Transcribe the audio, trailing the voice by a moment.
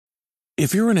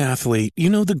If you're an athlete, you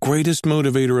know the greatest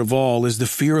motivator of all is the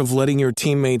fear of letting your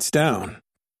teammates down.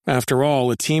 After all,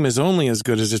 a team is only as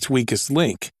good as its weakest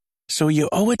link. So you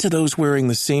owe it to those wearing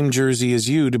the same jersey as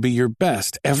you to be your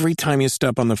best every time you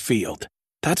step on the field.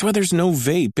 That's why there's no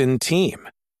vape in team.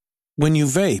 When you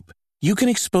vape, you can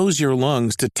expose your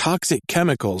lungs to toxic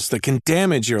chemicals that can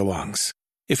damage your lungs.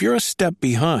 If you're a step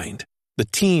behind, the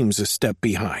team's a step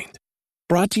behind.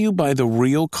 Brought to you by The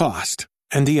Real Cost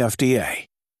and the FDA.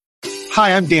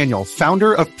 Hi, I'm Daniel,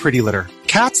 founder of Pretty Litter.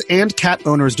 Cats and cat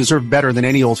owners deserve better than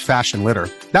any old-fashioned litter.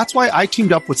 That's why I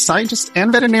teamed up with scientists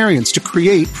and veterinarians to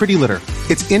create Pretty Litter.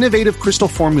 Its innovative crystal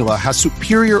formula has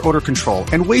superior odor control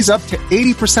and weighs up to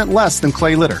 80% less than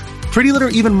clay litter. Pretty Litter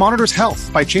even monitors health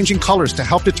by changing colors to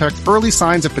help detect early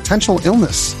signs of potential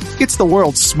illness. It's the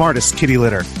world's smartest kitty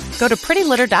litter. Go to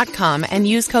prettylitter.com and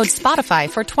use code SPOTIFY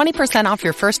for 20% off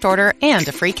your first order and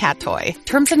a free cat toy.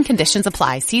 Terms and conditions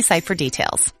apply. See site for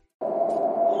details.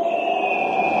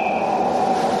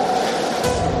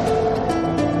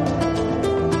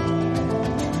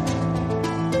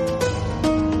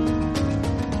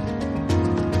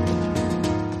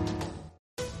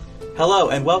 Hello,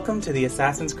 and welcome to the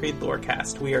Assassin's Creed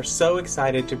Lorecast. We are so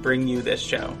excited to bring you this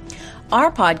show.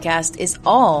 Our podcast is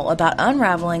all about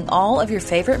unraveling all of your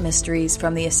favorite mysteries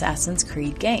from the Assassin's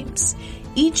Creed games.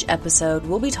 Each episode,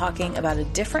 we'll be talking about a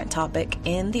different topic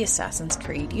in the Assassin's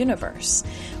Creed universe.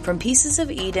 From Pieces of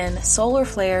Eden, solar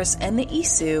flares, and the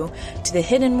Isu, to the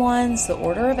Hidden Ones, the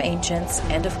Order of Ancients,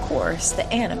 and of course,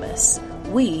 the Animus,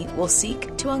 we will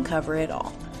seek to uncover it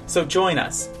all. So join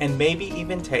us, and maybe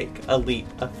even take a leap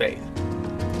of faith.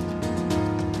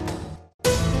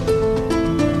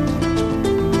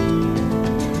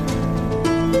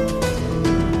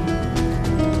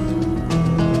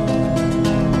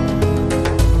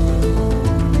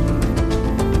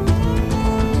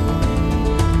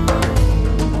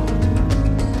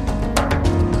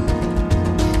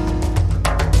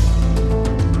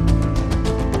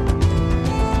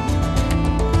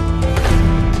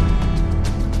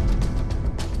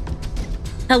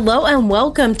 Hello and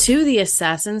welcome to the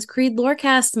Assassin's Creed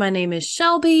Lorecast. My name is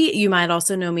Shelby. You might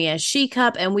also know me as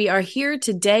She-Cup, and we are here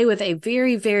today with a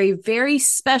very, very, very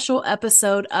special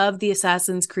episode of the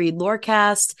Assassin's Creed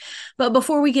Lorecast. But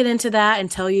before we get into that and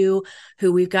tell you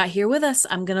who we've got here with us,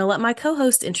 I'm going to let my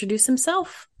co-host introduce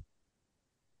himself.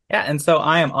 Yeah, and so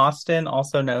I am Austin,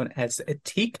 also known as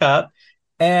Teacup,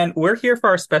 and we're here for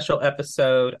our special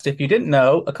episode. If you didn't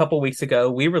know, a couple weeks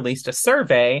ago, we released a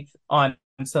survey on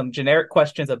some generic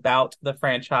questions about the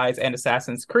franchise and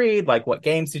Assassin's Creed, like what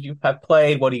games did you have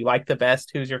played, what do you like the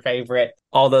best, who's your favorite,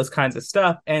 all those kinds of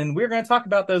stuff. And we're going to talk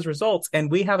about those results.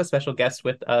 And we have a special guest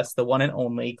with us, the one and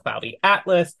only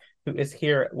CloudyAtlas, who is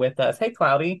here with us. Hey,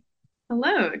 Cloudy.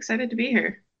 Hello, excited to be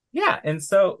here. Yeah, and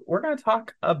so we're going to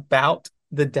talk about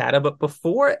the data, but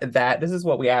before that, this is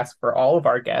what we ask for all of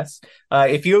our guests.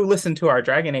 If you listen to our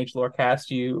Dragon Age Lorecast,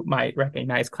 you might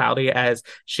recognize Cloudy as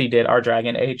she did our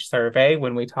Dragon Age survey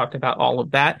when we talked about all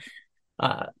of that.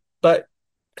 But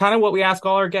kind of what we ask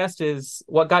all our guests is,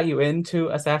 what got you into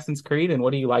Assassin's Creed and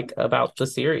what do you like about the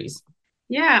series?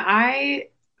 Yeah, I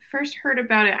first heard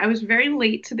about it. I was very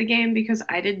late to the game because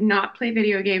I did not play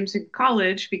video games in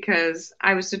college because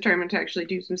I was determined to actually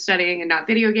do some studying and not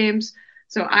video games.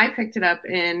 So I picked it up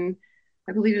in,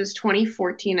 I believe it was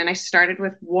 2014, and I started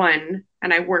with 1,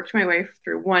 and I worked my way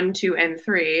through 1, 2, and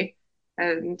 3,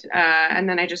 and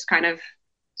then I just kind of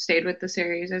stayed with the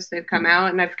series as they've come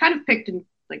out, and I've kind of picked and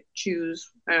like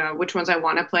choose which ones I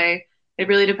want to play. It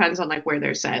really depends on like where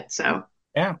they're set. So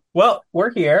yeah, well,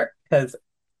 we're here because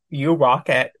you rock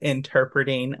at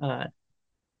interpreting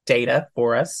data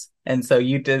for us. And so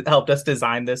you helped us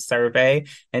design this survey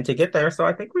and to get there. So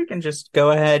I think we can just go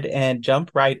ahead and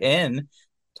jump right in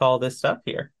to all this stuff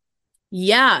here.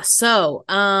 Yeah. So,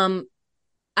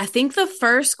 I think the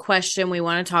first question we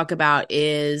want to talk about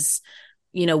is,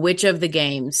 which of the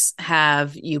games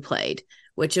have you played?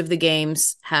 Which of the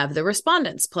games have the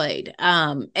respondents played?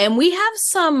 And we have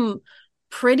some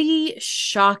pretty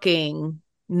shocking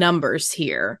numbers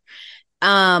here.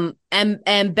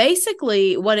 And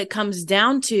basically what it comes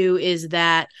down to is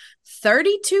that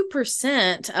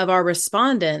 32% of our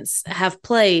respondents have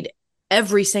played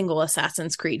every single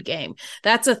Assassin's Creed game.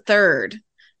 That's a third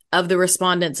of the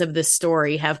respondents of this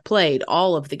story have played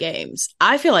all of the games.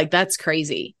 I feel like that's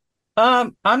crazy.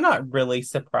 I'm not really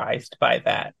surprised by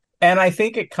that. And I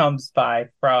think it comes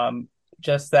from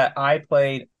just that I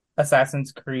played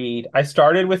Assassin's Creed. I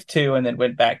started with 2 and then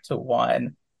went back to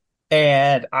 1.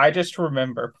 And I just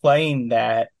remember playing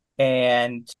that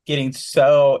and getting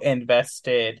so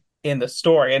invested in the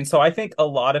story. And so I think a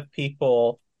lot of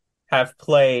people have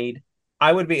played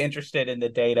I would be interested in the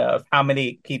data of how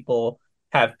many people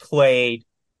have played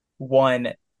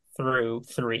 1 through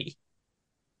 3.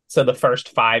 So the first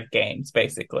 5 games,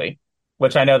 basically,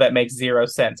 which I know that makes zero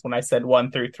sense when I said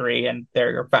 1 through 3, and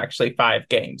there are actually 5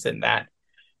 games in that.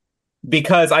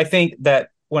 Because I think that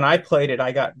when I played it,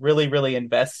 I got really, really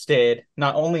invested,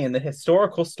 not only in the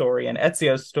historical story and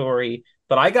Ezio's story,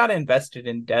 but I got invested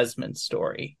in Desmond's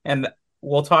story. And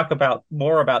we'll talk about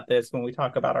more about this when we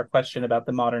talk about our question about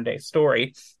the modern day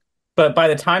story. But by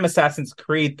the time Assassin's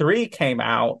Creed 3 came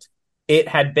out, it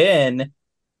had been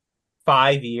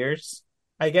 5 years,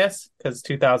 I guess, because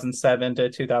 2007 to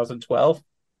 2012.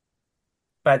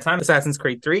 By the time Assassin's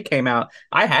Creed 3 came out,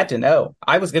 I had to know.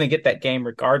 I was going to get that game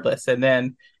regardless. And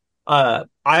then I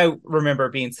remember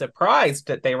being surprised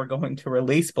that they were going to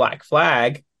release Black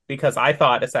Flag because I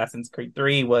thought Assassin's Creed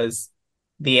 3 was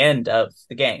the end of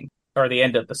the game or the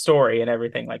end of the story and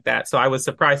everything like that. So I was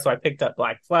surprised. So I picked up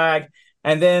Black Flag.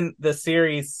 And then the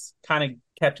series kind of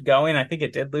kept going. I think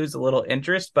it did lose a little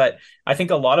interest, but I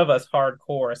think a lot of us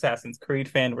hardcore Assassin's Creed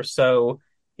fan were so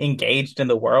engaged in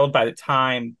the world by the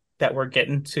time that we're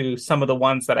getting to some of the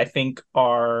ones that I think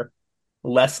are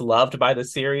less loved by the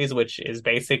series, which is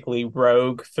basically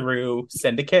Rogue through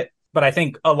Syndicate. But I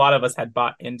think a lot of us had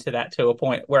bought into that to a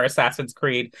point where Assassin's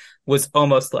Creed was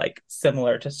almost like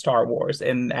similar to Star Wars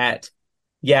in that,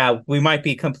 yeah, we might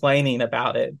be complaining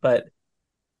about it, but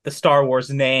the Star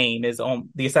Wars name is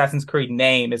the Assassin's Creed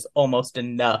name is almost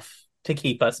enough to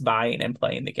keep us buying and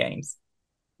playing the games.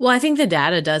 Well, I think the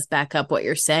data does back up what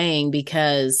you're saying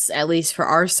because at least for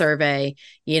our survey,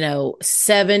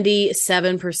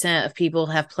 77% of people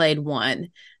have played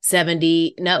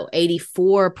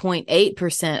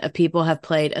 84.8% of people have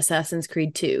played Assassin's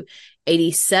Creed 2.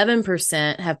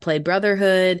 87% have played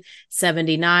Brotherhood,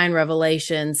 79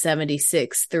 Revelation,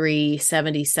 76 3,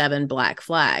 77 Black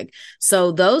Flag.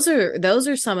 So those are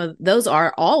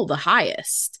all the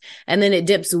highest. And then it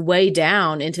dips way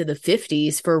down into the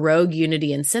 50s for Rogue,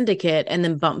 Unity, and Syndicate, and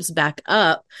then bumps back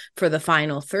up for the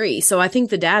final 3. So I think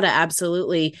the data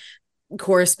absolutely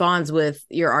corresponds with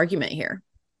your argument here.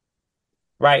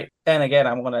 Right. And again,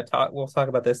 we'll talk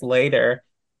about this later,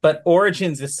 but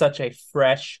Origins is such a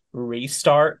fresh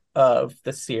restart of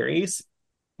the series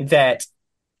that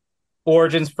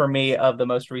Origins, for me, of the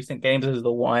most recent games, is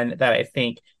the one that I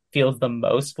think feels the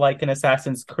most like an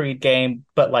Assassin's Creed game,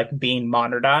 but like being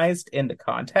modernized in the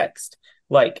context.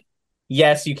 Like,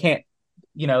 yes, you can't,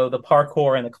 the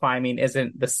parkour and the climbing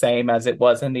isn't the same as it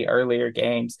was in the earlier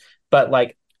games, but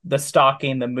like the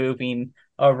stalking, the moving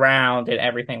around and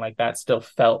everything like that still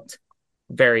felt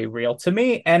very real to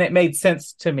me, and it made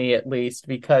sense to me, at least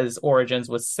because Origins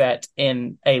was set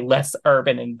in a less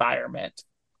urban environment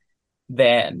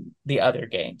than the other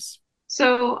games.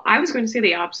 So I was going to say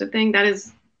the opposite thing. That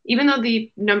is, even though the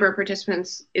number of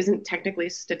participants isn't technically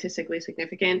statistically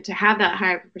significant, to have that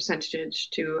high of a percentage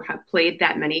to have played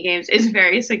that many games is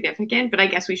very significant. But I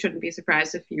guess we shouldn't be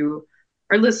surprised if you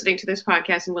are listening to this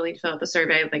podcast and willing to fill out the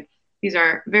survey. Like, these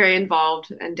are very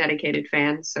involved and dedicated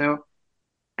fans. So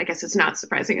I guess it's not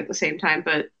surprising at the same time,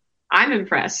 but I'm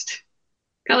impressed.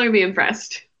 Color me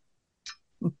impressed.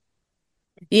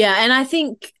 Yeah, and I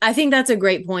think that's a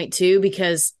great point too,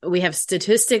 because we have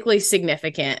statistically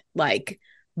significant, like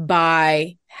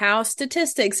by how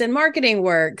statistics and marketing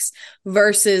works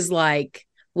versus like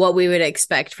what we would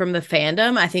expect from the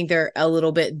fandom. I think they're a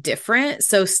little bit different.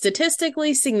 So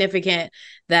statistically significant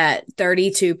that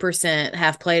 32%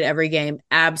 have played every game.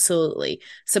 Absolutely.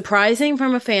 Surprising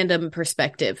from a fandom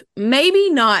perspective. Maybe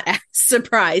not as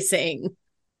surprising.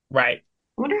 Right.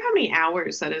 I wonder how many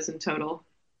hours that is in total.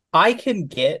 I can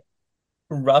get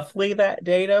roughly that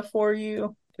data for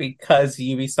you because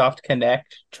Ubisoft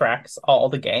Connect tracks all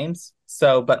the games.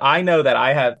 So, but I know that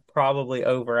I have probably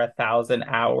over 1,000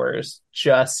 hours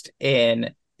just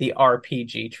in the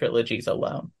RPG trilogies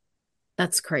alone.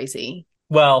 That's crazy.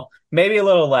 Well, maybe a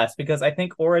little less because I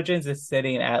think Origins is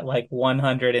sitting at like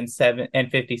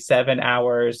 157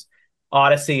 hours.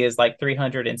 Odyssey is like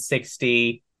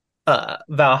 360.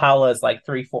 Valhalla is like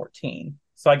 314.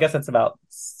 So I guess it's about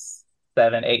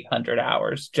 800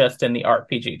 hours just in the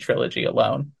RPG trilogy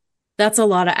alone. That's a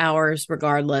lot of hours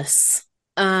regardless.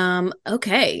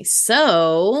 Okay,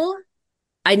 so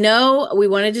I know we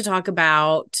wanted to talk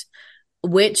about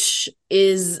which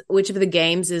of the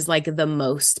games is like the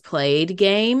most played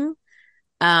game.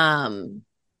 We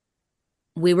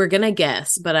were gonna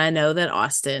guess, but I know that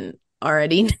Austin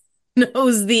already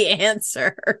knows the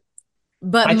answer.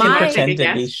 But I can pretend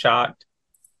to be shocked.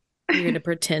 You're gonna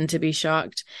pretend to be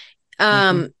shocked.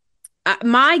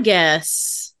 My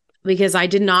guess, because I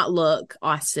did not look,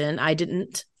 Austin. I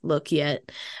didn't look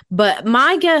yet. But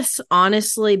my guess,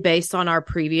 honestly, based on our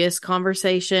previous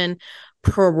conversation,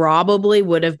 probably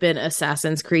would have been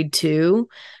Assassin's Creed 2,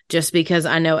 just because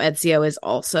I know Ezio is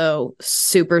also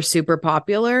super, super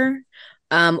popular.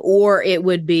 Or it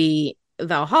would be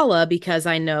Valhalla, because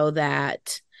I know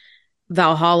that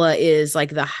Valhalla is like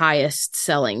the highest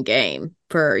selling game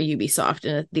for Ubisoft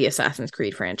in the Assassin's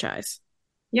Creed franchise.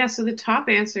 Yeah, so the top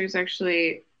answer is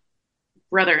actually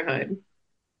Brotherhood,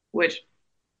 which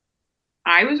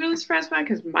I was really surprised by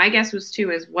because my guess was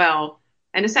 2 as well.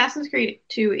 And Assassin's Creed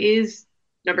 2 is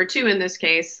number 2 in this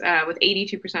case, with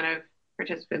 82% of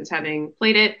participants having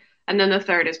played it. And then the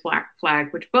third is Black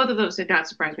Flag, which both of those did not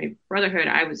surprise me. Brotherhood,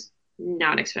 I was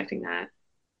not expecting that.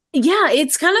 Yeah,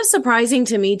 it's kind of surprising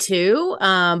to me too.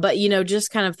 But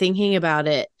just kind of thinking about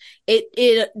it,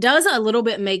 it does a little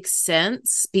bit make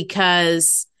sense,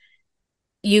 because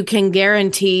you can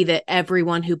guarantee that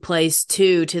everyone who plays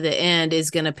 2 to the end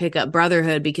is going to pick up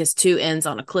Brotherhood, because 2 ends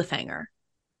on a cliffhanger.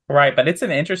 Right, but it's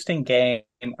an interesting game.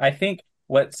 I think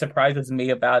what surprises me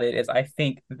about it is I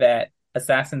think that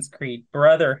Assassin's Creed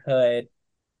Brotherhood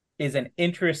is an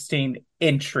interesting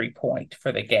entry point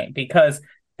for the game, because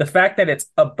the fact that it's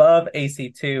above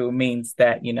AC2 means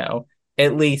that,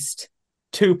 at least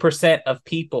 2% of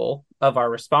people, of our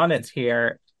respondents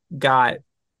here, got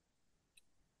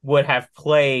would have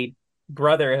played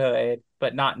Brotherhood,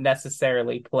 but not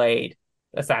necessarily played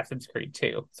Assassin's Creed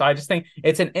 2. So I just think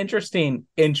it's an interesting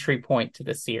entry point to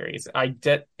the series.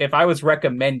 If I was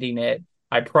recommending it,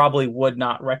 I probably would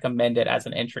not recommend it as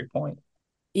an entry point.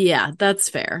 Yeah, that's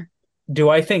fair. Do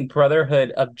I think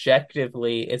Brotherhood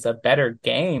objectively is a better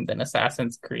game than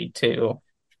Assassin's Creed 2?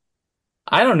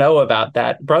 I don't know about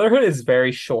that. Brotherhood is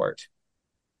very short.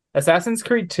 Assassin's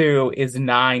Creed 2 is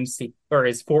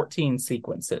 14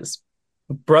 sequences.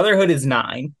 Brotherhood is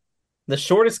 9. The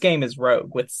shortest game is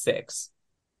Rogue with 6.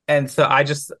 And so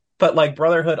but like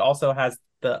Brotherhood also has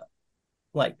the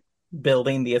like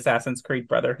building the Assassin's Creed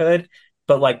Brotherhood,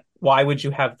 but like why would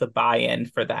you have the buy-in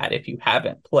for that if you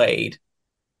haven't played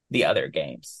the other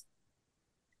games?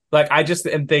 Like I just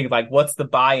am thinking, like, what's the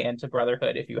buy-in to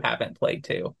Brotherhood if you haven't played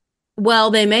 2? Well,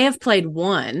 they may have played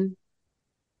 1.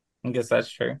 I guess that's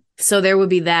true. So there would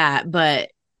be that, but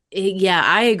yeah,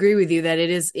 I agree with you that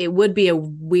it would be a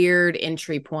weird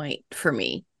entry point for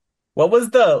me. What was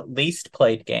the least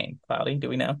played game, Cloudy? Do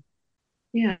we know?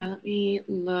 Yeah, let me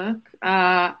look.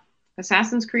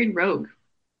 Assassin's Creed Rogue.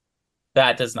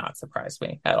 That does not surprise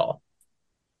me at all.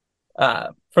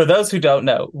 For those who don't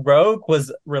know, Rogue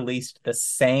was released the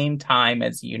same time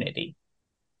as Unity.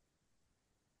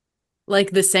 Like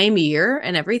the same year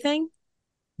and everything?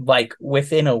 Like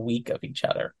within a week of each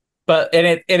other. But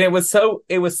it was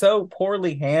so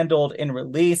poorly handled in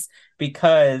release,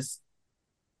 because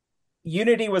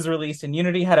Unity was released and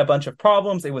Unity had a bunch of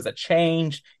problems. It was a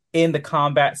change in the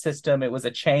combat system. It was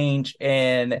a change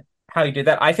in how you did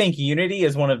that. I think Unity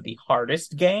is one of the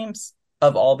hardest games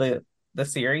of all the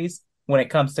series when it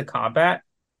comes to combat.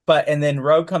 And then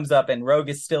Rogue comes up, and Rogue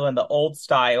is still in the old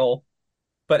style,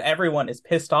 but everyone is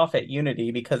pissed off at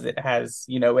Unity because it has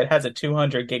a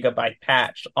 200 gigabyte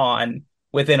patch on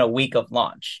within a week of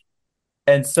launch.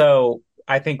 And so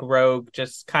I think Rogue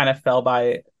just kind of fell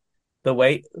by the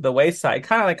wayside.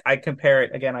 Kind of like I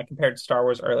compared to Star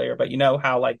Wars earlier, but you know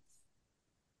how like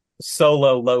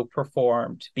Solo low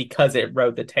performed because it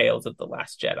rode the tails of The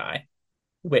Last Jedi,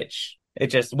 which it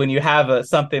just, when you have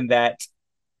something that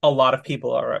a lot of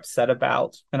people are upset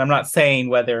about, and I'm not saying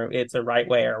whether it's a right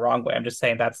way or a wrong way, I'm just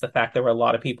saying that's the fact. There were a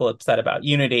lot of people upset about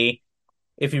Unity.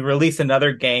 If you release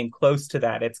another game close to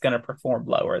that, it's going to perform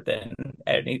lower than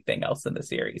anything else in the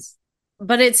series.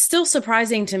 But it's still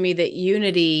surprising to me that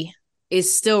Unity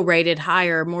is still rated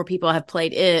higher. More people have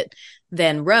played it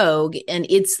than Rogue, and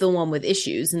it's the one with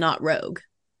issues, not Rogue.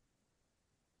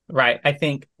 Right. I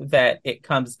think that it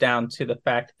comes down to the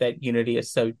fact that Unity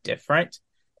is so different,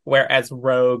 whereas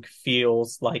Rogue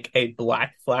feels like a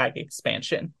Black Flag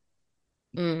expansion.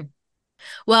 Mm.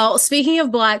 Well, speaking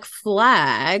of Black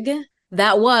Flag,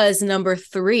 that was number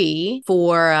 3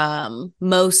 for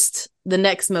the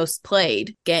next most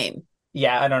played game.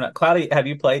 Yeah, I don't know. Cloudy, have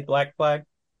you played Black Flag?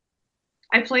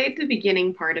 I played the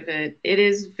beginning part of it. It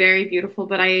is very beautiful,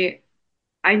 but I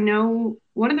know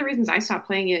one of the reasons I stopped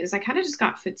playing it is I kind of just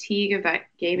got fatigue of that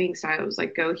gaming style. It was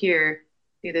like, go here,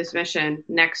 do this mission,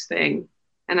 next thing.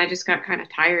 And I just got kind of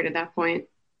tired at that point.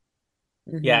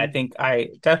 Mm-hmm. Yeah, I think I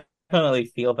definitely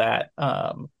feel that.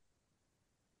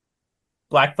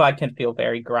 Black Flag can feel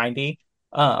very grindy.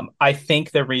 I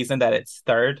think the reason that it's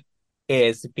third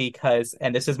is because,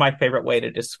 and this is my favorite way to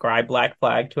describe Black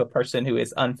Flag to a person who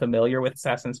is unfamiliar with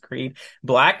Assassin's Creed,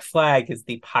 Black Flag is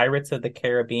the Pirates of the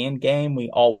Caribbean game we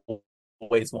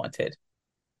always wanted.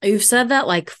 You've said that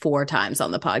like 4 times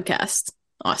on the podcast,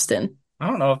 Austin. I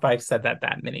don't know if I've said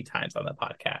that many times on the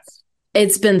podcast.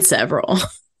 It's been several.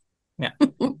 Yeah.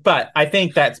 But I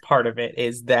think that's part of it,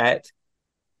 is that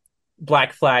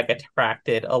Black Flag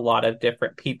attracted a lot of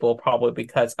different people, probably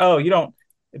because,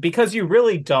 because you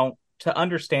really don't, to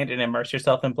understand and immerse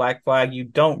yourself in Black Flag, you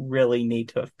don't really need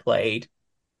to have played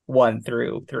 1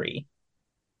 through 3.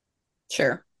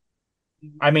 Sure.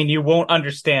 I mean, you won't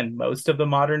understand most of the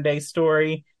modern day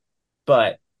story,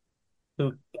 but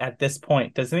who, at this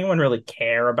point, does anyone really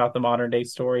care about the modern day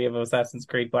story of Assassin's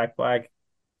Creed Black Flag?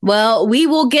 Well, we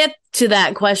will get to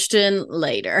that question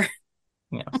later.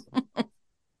 Yeah.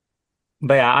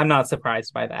 But yeah, I'm not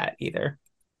surprised by that either.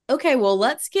 Okay, well,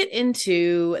 let's get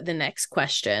into the next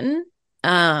question.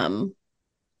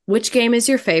 Which game is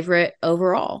your favorite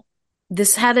overall?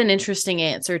 This had an interesting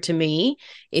answer to me.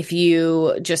 If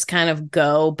you just kind of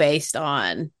go based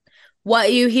on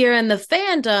what you hear in the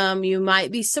fandom, you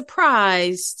might be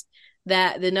surprised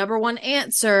that the number one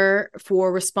answer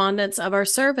for respondents of our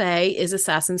survey is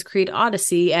Assassin's Creed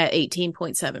Odyssey at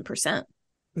 18.7%.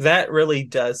 That really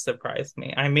does surprise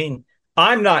me. I mean,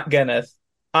 I'm not gonna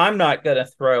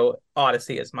throw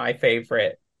Odyssey as my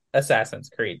favorite Assassin's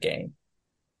Creed game.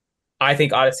 I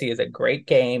think Odyssey is a great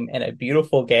game and a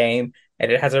beautiful game,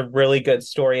 and it has a really good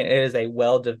story, and it is a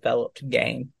well-developed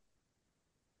game.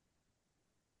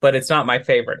 But it's not my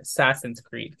favorite Assassin's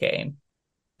Creed game.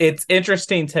 It's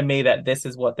interesting to me that this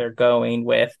is what they're going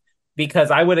with, because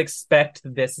I would expect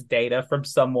this data from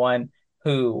someone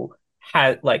who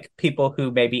had, like, people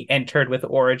who maybe entered with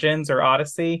Origins or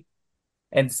Odyssey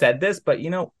and said this, but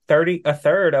a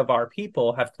third of our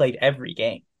people have played every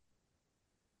game.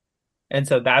 And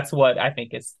so that's what I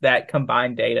think is, that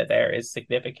combined data there is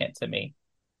significant to me.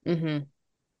 Mm-hmm.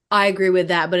 I agree with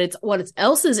that, but what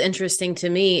else is interesting to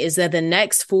me is that the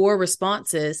next 4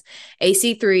 responses,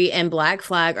 AC3 and Black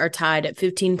Flag, are tied at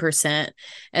 15%,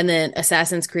 and then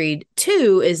Assassin's Creed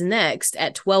 2 is next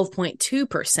at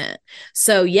 12.2%.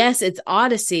 So yes, it's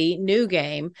Odyssey, new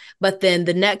game, but then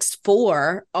the next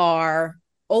 4 are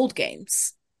old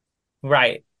games.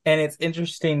 Right. And it's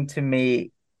interesting to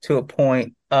me to a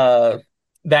point of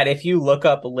that if you look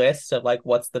up a list of like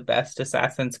what's the best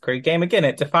Assassin's Creed game, again,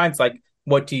 it defines like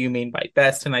what do you mean by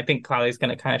best? And I think Cloudy's going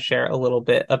to kind of share a little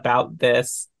bit about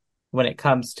this when it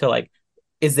comes to like,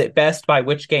 is it best by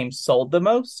which game sold the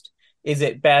most? Is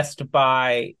it best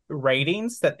by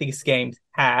ratings that these games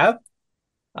have?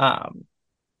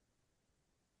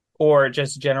 Or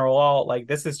just general, like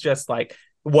this is just like,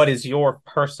 what is your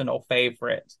personal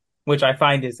favorite? Which I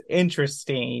find is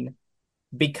interesting,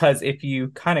 because if you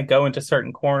kind of go into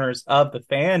certain corners of the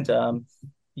fandom,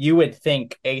 you would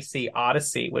think AC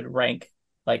Odyssey would rank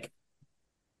like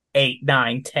 8,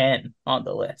 9, 10 on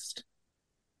the list.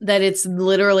 That it's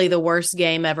literally the worst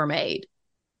game ever made.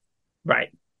 Right.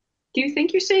 Do you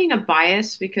think you're saying a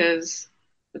bias because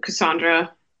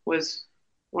Cassandra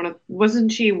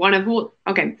wasn't she one of,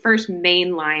 first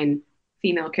mainline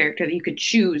female character that you could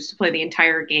choose to play the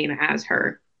entire game as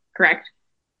her, correct?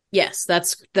 Yes,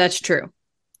 that's true.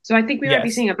 So I think we might be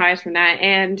Yes. seeing a bias from that.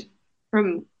 And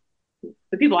from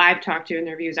the people I've talked to and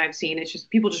the reviews I've seen, it's just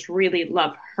people just really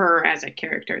love her as a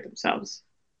character themselves.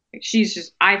 Like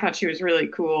I thought she was really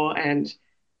cool, and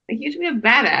like you to be a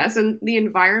badass, and the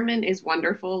environment is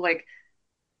wonderful. Like,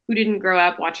 who didn't grow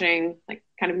up watching like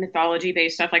kind of mythology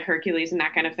based stuff like Hercules and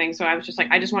that kind of thing? So I was just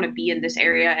like, I just want to be in this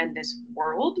area and this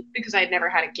world, because I had never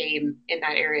had a game in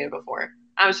that area before.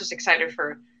 I was just excited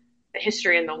for the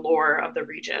history and the lore of the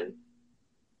region.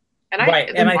 And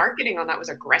the marketing on that was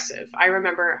aggressive. I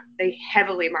remember they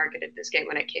heavily marketed this game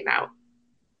when it came out.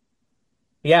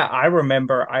 Yeah, I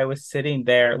remember I was sitting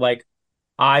there, like,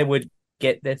 I would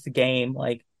get this game,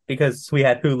 like, because we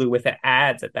had Hulu with the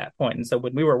ads at that point. And so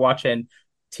when we were watching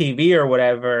TV or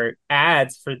whatever,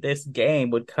 ads for this game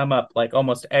would come up like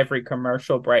almost every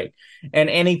commercial break. And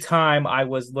anytime I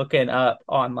was looking up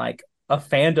on like a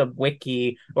fandom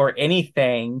wiki or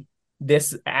anything,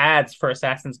 this ads for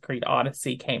Assassin's Creed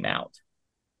Odyssey came out.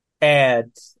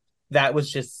 And that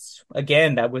was just,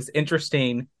 again, that was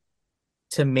interesting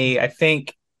to me. I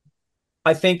think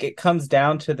it comes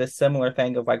down to the similar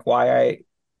thing of like why I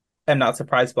am not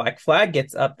surprised Black Flag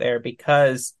gets up there,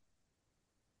 because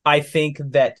I think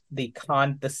that the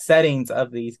settings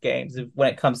of these games, when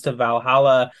it comes to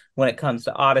Valhalla, when it comes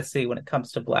to Odyssey, when it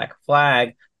comes to Black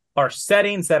Flag, are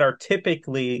settings that are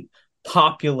typically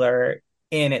popular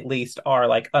in at least our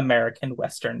like American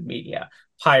Western media.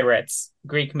 Pirates,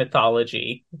 Greek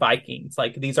mythology, Vikings,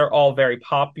 like these are all very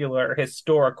popular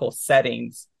historical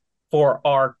settings for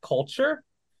our culture.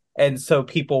 And so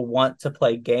people want to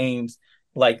play games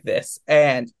like this.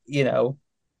 And, you know,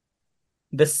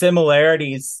 the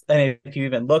similarities, and if you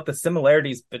even look, the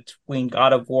similarities between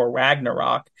God of War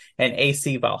Ragnarok and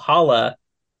AC Valhalla,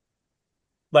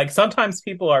 like sometimes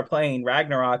people are playing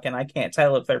Ragnarok and I can't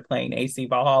tell if they're playing AC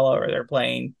Valhalla or they're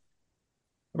playing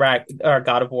or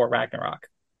God of War Ragnarok.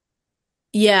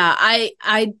 Yeah,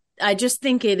 I just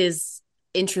think it is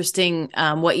interesting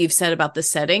what you've said about the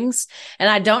settings, and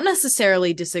I don't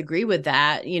necessarily disagree with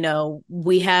that. You know,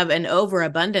 we have an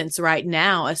overabundance right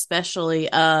now,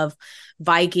 especially of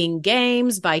Viking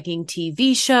games, Viking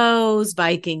TV shows,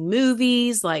 Viking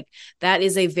movies. Like that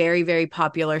is a very, very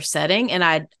popular setting, and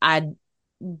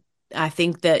I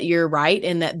think that you're right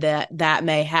in that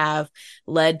may have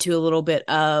led to a little bit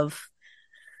of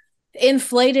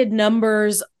inflated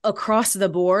numbers across the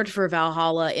board for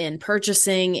Valhalla in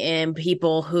purchasing and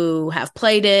people who have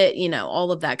played it, you know,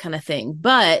 all of that kind of thing.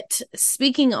 But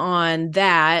speaking on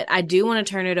that, I do want to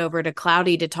turn it over to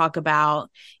Cloudy to talk about,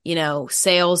 you know,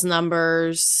 sales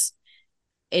numbers,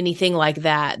 anything like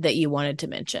that you wanted to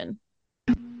mention.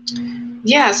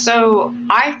 Yeah, so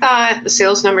I thought the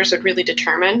sales numbers would really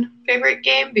determine favorite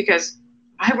game because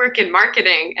I work in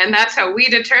marketing and that's how we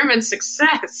determine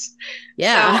success. So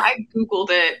Yeah. I Googled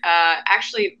it.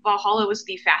 Actually, Valhalla was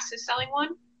the fastest selling one,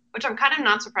 which I'm kind of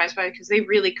not surprised by because they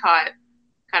really caught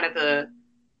kind of the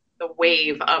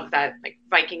wave of that like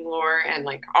Viking lore and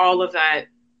like all of that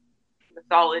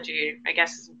mythology, I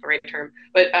guess isn't the right term,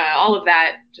 but all of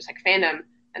that just like fandom.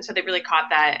 And so they really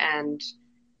caught that. And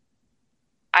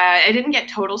I didn't get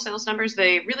total sales numbers.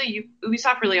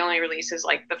 Ubisoft really only releases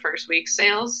like the first week's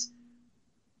sales,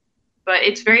 but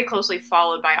it's very closely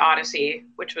followed by Odyssey,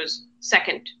 which was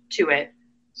second to it.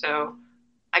 So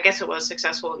I guess it was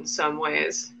successful in some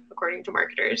ways, according to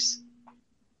marketers.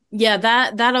 Yeah,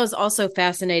 that was also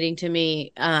fascinating to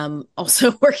me.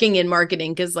 Also working in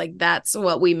marketing, because like that's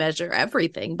what we measure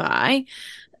everything by.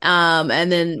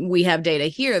 And then we have data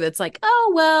here that's like,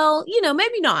 oh well, you know,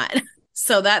 maybe not.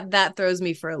 So that throws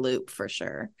me for a loop for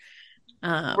sure.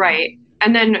 Right.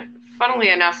 And then, funnily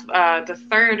enough, the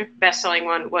third best-selling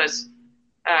one was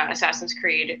Assassin's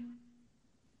Creed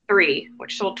 3,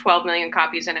 which sold 12 million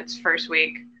copies in its first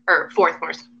week, or fourth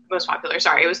most popular.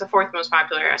 Sorry, it was the fourth most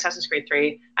popular, Assassin's Creed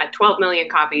 3, at 12 million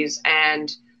copies.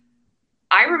 And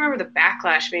I remember the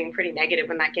backlash being pretty negative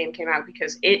when that game came out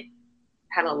because it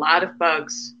had a lot of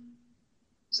bugs.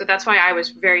 So that's why I was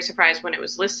very surprised when it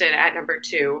was listed at number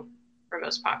 2 for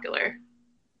most popular.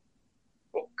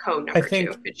 Well, code number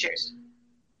 2. It shares.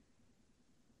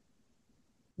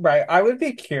 Right. I would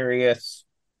be curious.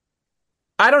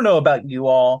 I don't know about you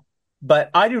all,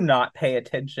 but I do not pay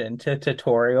attention to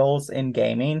tutorials in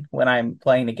gaming when I'm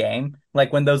playing a game.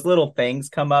 Like when those little things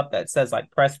come up that says like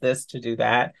press this to do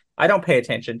that, I don't pay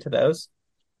attention to those.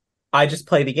 I just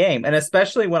play the game. And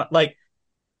especially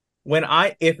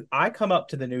if I come up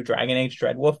to the new Dragon Age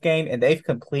Dreadwolf game and they've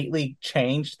completely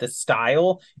changed the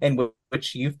style in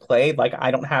which you've played, like I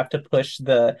don't have to push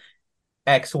the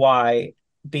XYB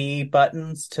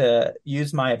buttons to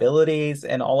use my abilities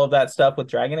and all of that stuff with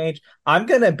Dragon Age, I'm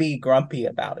gonna be grumpy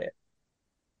about it.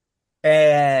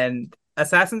 And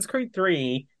Assassin's Creed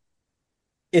 3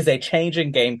 is a change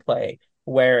in gameplay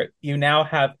where you now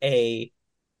have to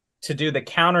do the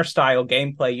counter style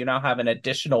gameplay, you now have an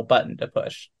additional button to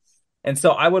push. And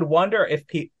so I would wonder if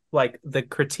like the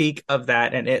critique of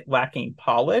that and it lacking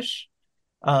polish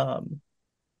comes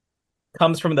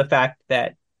from the fact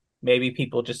that maybe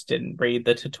people just didn't read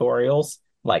the tutorials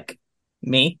like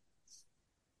me.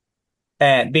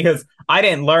 And because I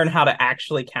didn't learn how to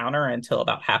actually counter until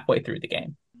about halfway through the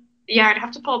game. Yeah, I'd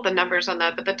have to pull up the numbers on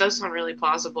that, but that does sound really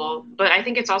plausible. But I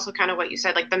think it's also kind of what you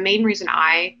said. Like the main reason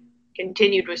I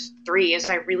continued with 3 is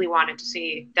I really wanted to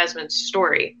see Desmond's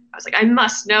story. I was like, I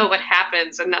must know what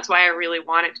happens, and that's why I really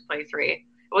wanted to play 3. It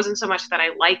wasn't so much that I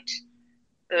liked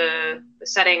the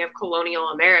setting of colonial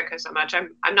America so much.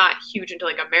 I'm not huge into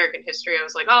like American history. I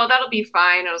was like, oh, that'll be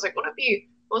fine. I was like, won't it be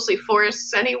mostly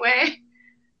forests anyway?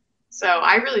 So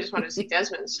I really just wanted to see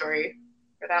Desmond's story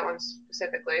for that one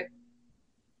specifically.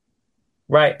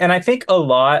 Right. And I think a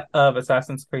lot of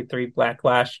Assassin's Creed 3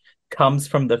 Backlash comes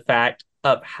from the fact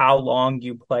of how long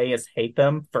you play as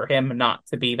Haytham for him not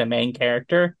to be the main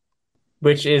character,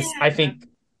 which is, I think,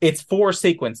 it's 4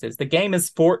 sequences. The game is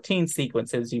 14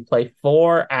 sequences. You play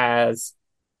 4 as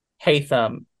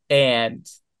Haytham and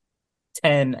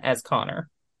 10 as Connor.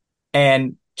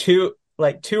 And two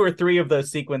or three of those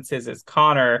sequences as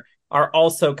Connor, are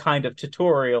also kind of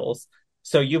tutorials.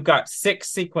 So you've got 6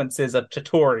 sequences of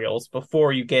tutorials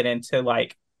before you get into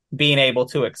like being able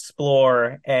to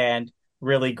explore and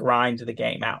really grind the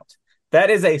game out. That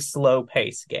is a slow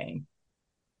pace game,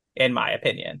 in my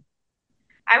opinion.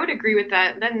 I would agree with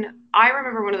that. Then I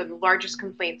remember one of the largest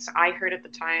complaints I heard at the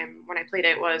time when I played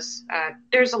it was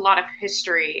there's a lot of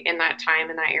history in that time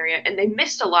in that area, and they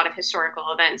missed a lot of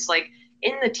historical events. Like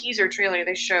in the teaser trailer,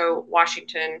 they show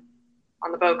Washington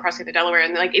on the boat crossing the Delaware,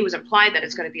 and like it was implied that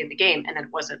it's going to be in the game, and then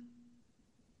it wasn't.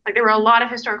 Like there were a lot of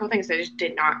historical things they just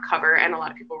did not cover, and a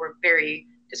lot of people were very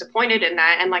disappointed in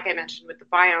that. And like I mentioned with the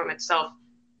biome itself,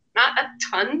 not a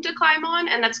ton to climb on,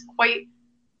 and that's quite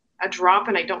a drop.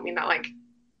 And I don't mean that like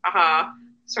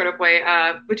sort of way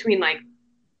between like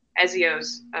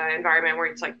Ezio's environment where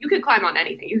it's like you could climb on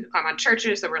anything. You could climb on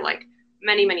churches. There were like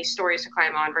many stories to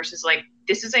climb on versus like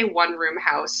this is a 1-room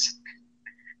house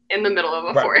in the middle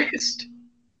of a forest.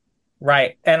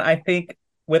 Right. And I think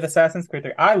with Assassin's Creed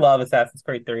 3, I love Assassin's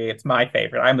Creed 3. It's my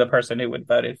favorite. I'm the person who would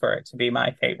voted for it to be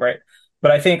my favorite. But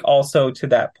I think also to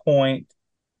that point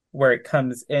where it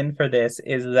comes in for this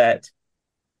is that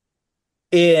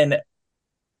in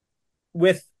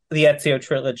with the Ezio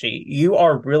trilogy, you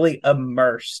are really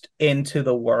immersed into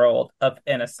the world of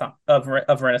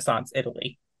Renaissance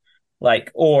Italy,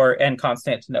 like and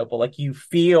Constantinople. Like you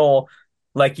feel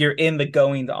like you're in the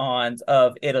goings ons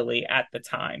of Italy at the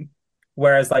time.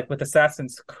 Whereas like with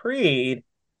Assassin's Creed,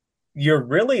 you're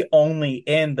really only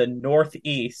in the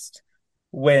Northeast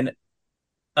when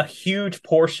a huge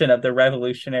portion of the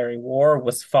Revolutionary War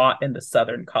was fought in the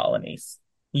southern colonies.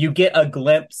 You get a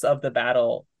glimpse of the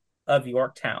Battle of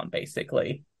Yorktown,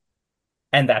 basically,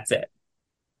 and that's it.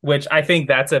 Which I think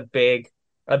that's a big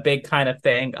kind of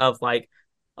thing of like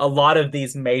a lot of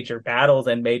these major battles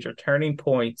and major turning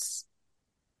points,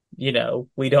 you know,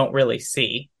 we don't really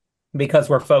see because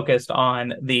we're focused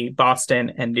on the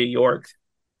Boston and New York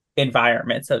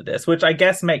environments of this, which I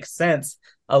guess makes sense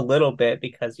a little bit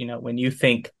because, you know, when you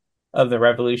think of the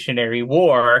Revolutionary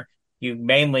War, you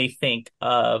mainly think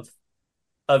of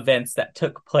events that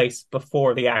took place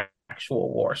before the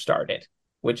actual war started,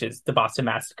 which is the Boston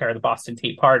Massacre, the Boston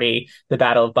Tea Party, the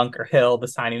Battle of Bunker Hill, the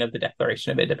signing of the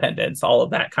Declaration of Independence, all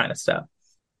of that kind of stuff.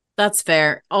 That's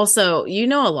fair. Also, you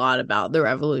know a lot about the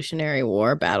Revolutionary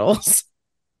War battles.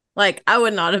 Like, I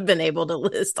would not have been able to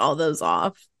list all those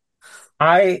off.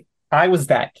 I was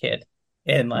that kid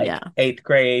in like 8th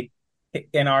grade.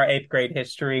 In our 8th grade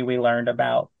history, we learned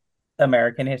about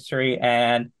American history,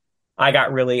 and I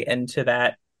got really into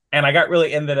that. And I got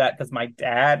really into that because my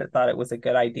dad thought it was a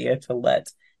good idea to let,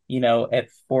 you know, a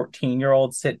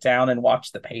 14-year-old sit down and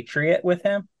watch The Patriot with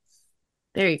him.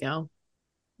 There you go.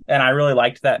 And I really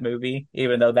liked that movie,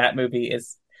 even though that movie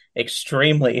is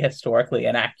extremely historically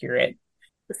inaccurate.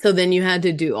 So then you had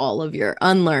to do all of your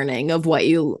unlearning of what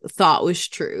you thought was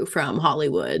true from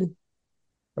Hollywood.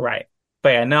 Right. But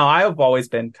yeah, no, I've always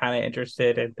been kind of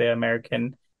interested in the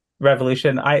American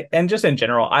Revolution. And just in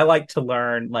general, I like to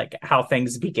learn like how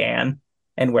things began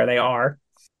and where they are.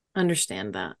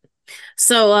 Understand that.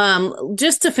 So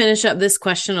just to finish up this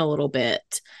question a little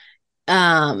bit,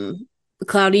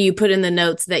 Cloudy, you put in the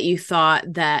notes that you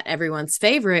thought that everyone's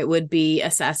favorite would be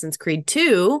Assassin's Creed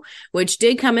 2, which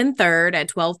did come in third at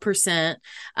 12%.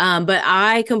 But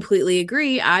I completely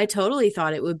agree. I totally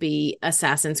thought it would be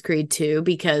Assassin's Creed 2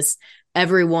 because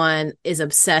everyone is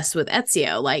obsessed with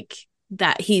Ezio. Like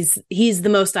that he's the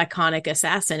most iconic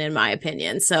assassin in my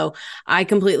opinion. So I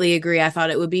completely agree. I thought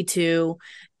it would be 2.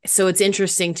 So it's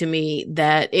interesting to me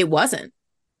that it wasn't.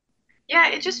 Yeah,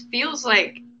 it just feels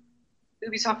like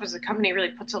Ubisoft as a company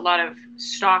really puts a lot of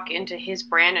stock into his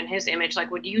brand and his image. Like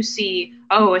when you see,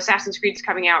 oh, Assassin's Creed's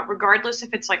coming out, regardless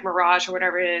if it's like Mirage or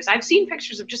whatever it is, I've seen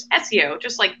pictures of just Ezio,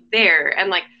 just like there.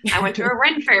 And like I went to a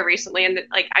Ren fair recently and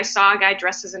like I saw a guy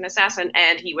dressed as an assassin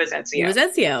and he was Ezio. He was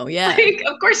Ezio, yeah. Like,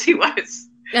 of course he was.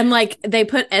 And like they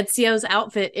put Ezio's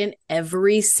outfit in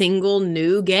every single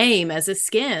new game as a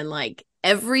skin, like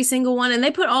every single one. And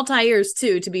they put Altair's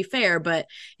too, to be fair. But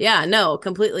yeah, no,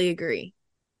 completely agree.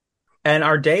 And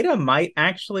our data might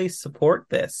actually support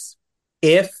this.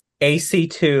 If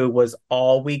AC2 was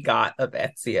all we got of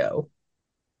Ezio,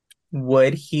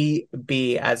 would he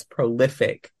be as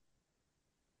prolific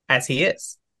as he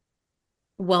is?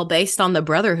 Well, based on the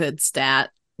Brotherhood stat,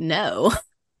 no.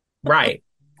 Right.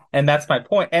 And that's my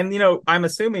point. And, you know, I'm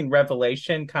assuming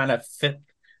Revelation kind of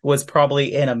was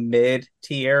probably in a mid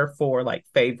tier for like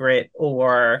favorite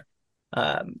or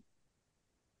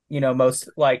you know, most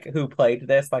like who played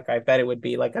this, like I bet it would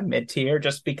be like a mid tier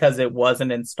just because it was an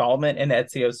installment in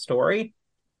Ezio's story.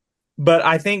 But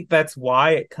I think that's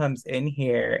why it comes in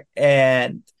here.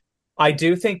 And I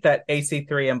do think that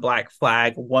AC3 and Black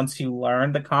Flag, once you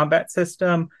learn the combat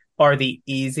system, are the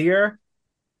easier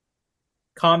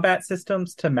combat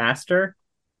systems to master.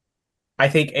 I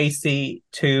think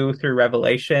AC2 through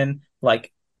Revelation,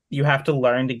 like you have to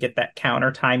learn to get that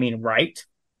counter timing right.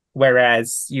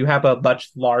 Whereas you have a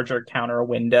much larger counter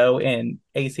window in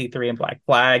AC3 and Black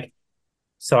Flag.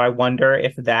 So I wonder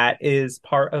if that is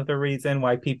part of the reason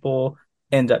why people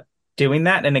end up doing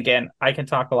that. And again, I can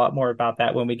talk a lot more about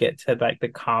that when we get to like the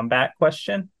combat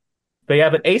question. But yeah,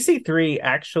 but AC3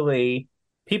 actually,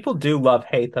 people do love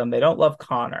hate them. They don't love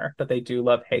Connor, but they do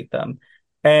love hate them.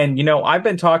 And I've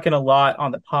been talking a lot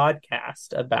on the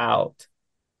podcast about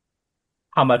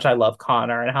how much I love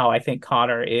Connor and how I think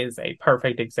Connor is a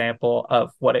perfect example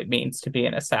of what it means to be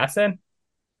an assassin.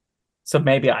 So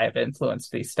maybe I have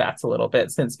influenced these stats a little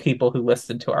bit since people who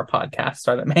listen to our podcast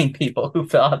are the main people who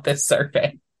fill out this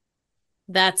survey.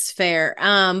 That's fair.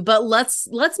 But let's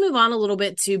move on a little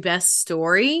bit to best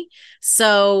story.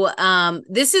 So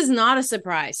this is not a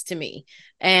surprise to me.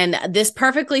 And this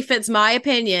perfectly fits my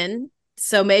opinion.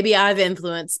 So maybe I've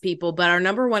influenced people, but our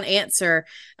number one answer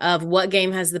of what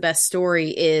game has the best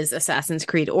story is Assassin's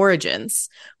Creed Origins,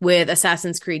 with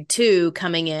Assassin's Creed 2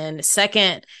 coming in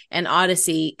second and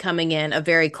Odyssey coming in a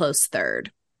very close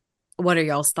third. What are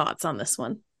y'all's thoughts on this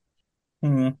one?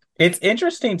 It's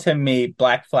interesting to me,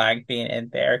 Black Flag being in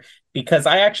there, because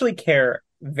I actually care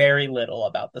very little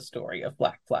about the story of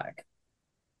Black Flag.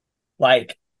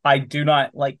 Like, I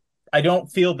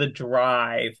don't feel the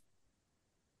drive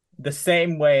the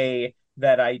same way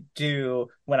that I do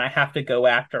when I have to go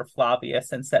after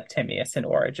Flavius and Septimius in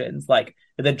Origins. Like,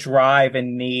 the drive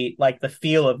and need, like, the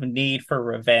feel of need for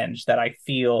revenge that I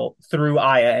feel through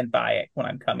Aya and Bayek when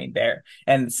I'm coming there.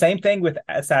 And same thing with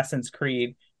Assassin's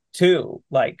Creed 2.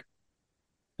 Like,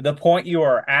 the point you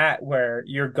are at where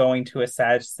you're going to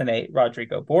assassinate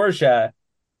Rodrigo Borgia,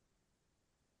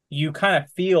 you kind of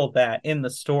feel that in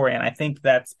the story. And I think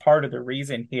that's part of the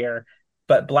reason here.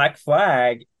 But Black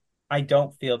Flag, I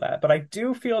don't feel that. But I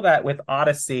do feel that with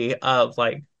Odyssey of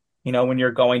like, when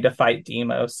you're going to fight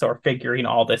Demos or figuring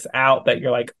all this out, that you're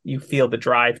like, you feel the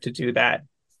drive to do that.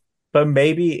 But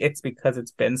maybe it's because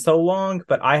it's been so long,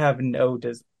 but I have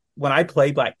when I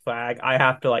play Black Flag, I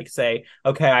have to like say,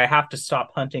 okay, I have to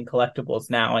stop hunting collectibles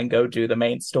now and go do the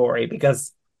main story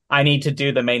because I need to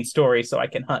do the main story so I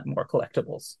can hunt more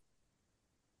collectibles.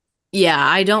 Yeah,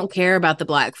 I don't care about the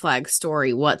Black Flag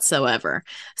story whatsoever.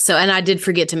 So, and I did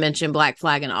forget to mention Black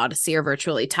Flag and Odyssey are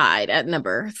virtually tied at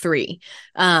number 3.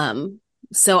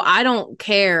 So I don't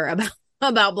care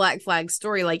about Black Flag's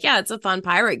story. Like, yeah, it's a fun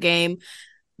pirate game,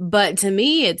 but to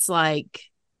me, it's like,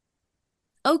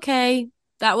 okay,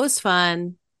 that was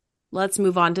fun. Let's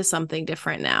move on to something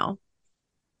different now.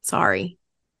 Sorry.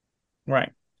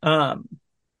 Right. I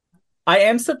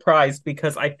am surprised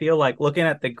because I feel like looking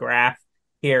at the graph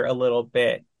here a little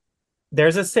bit,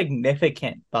 there's a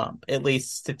significant bump, at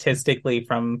least statistically,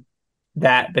 from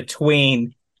that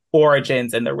between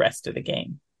Origins and the rest of the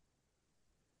game.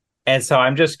 And so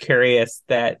I'm just curious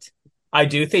that I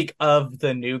do think of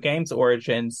the new games,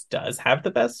 Origins does have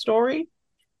the best story,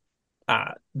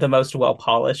 the most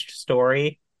well-polished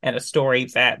story, and a story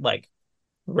that like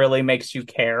really makes you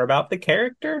care about the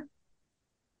character.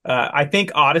 I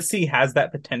think Odyssey has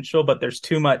that potential, but there's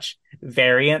too much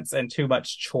variance and too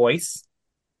much choice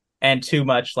and too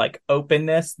much like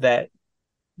openness that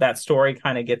story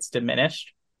kind of gets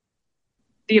diminished.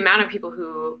 The amount of people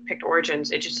who picked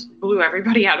Origins, it just blew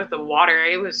everybody out of the water.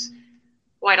 It was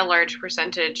quite a large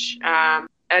percentage.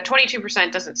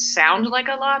 22% doesn't sound like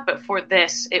a lot, but for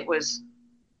this, it was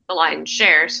the lion's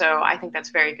share. So I think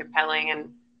that's very compelling.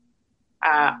 And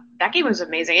that game was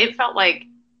amazing. It felt like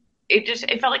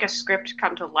a script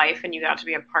come to life, and you got to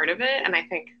be a part of it. And I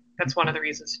think that's one of the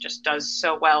reasons it just does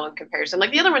so well in comparison.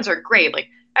 Like the other ones are great. Like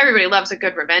everybody loves a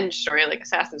good revenge story, like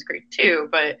Assassin's Creed 2,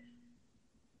 but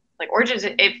like Origins,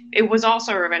 it was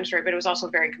also a revenge story, but it was also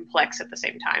very complex at the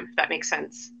same time. If that makes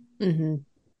sense. Mm-hmm.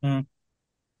 Mm.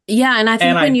 Yeah, and I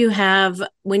think when you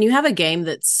have a game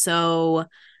that's so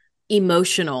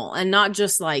emotional and not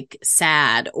just like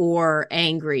sad or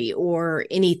angry or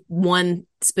any one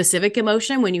specific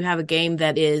emotion, when you have a game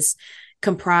that is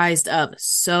comprised of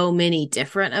so many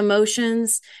different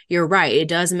emotions, you're right, it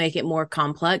does make it more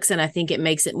complex, and I think it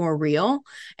makes it more real.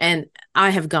 And I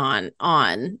have gone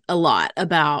on a lot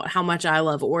about how much I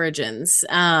love Origins,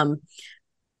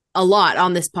 a lot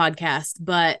on this podcast,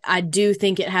 but I do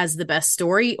think it has the best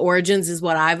story. Origins is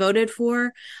what I voted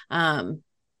for.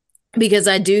 because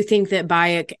I do think that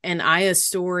Bayek and Aya's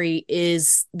story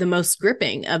is the most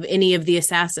gripping of any of the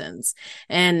assassins.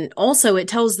 And also it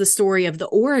tells the story of the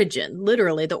origin,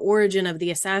 literally the origin of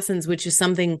the assassins, which is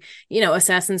something,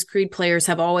 Assassin's Creed players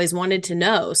have always wanted to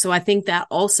know. So I think that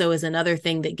also is another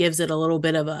thing that gives it a little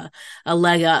bit of a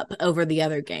leg up over the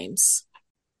other games.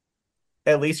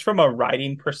 At least from a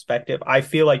writing perspective, I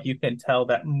feel like you can tell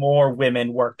that more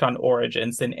women worked on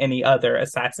Origins than any other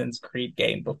Assassin's Creed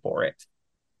game before it.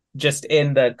 Just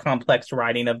in the complex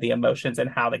writing of the emotions and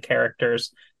how the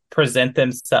characters present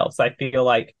themselves. I feel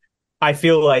like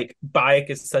Bayek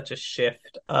is such a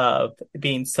shift of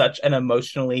being such an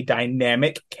emotionally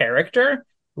dynamic character,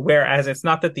 whereas it's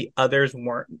not that the others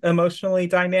weren't emotionally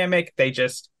dynamic, they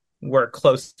just were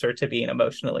closer to being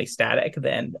emotionally static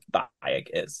than Bayek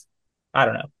is. I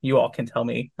don't know. You all can tell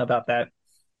me about that.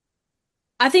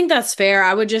 I think that's fair.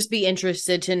 I would just be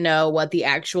interested to know what the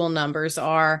actual numbers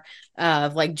are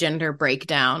of like gender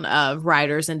breakdown of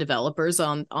writers and developers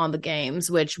on the games,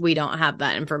 which we don't have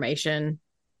that information.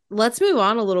 Let's move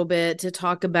on a little bit to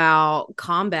talk about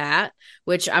combat,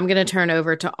 which I'm going to turn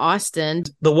over to Austin.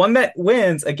 The one that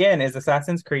wins, again, is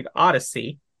Assassin's Creed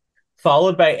Odyssey,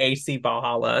 followed by AC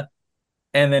Valhalla,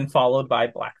 and then followed by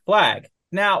Black Flag.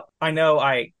 Now, I know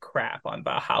I crap on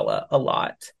Valhalla a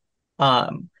lot.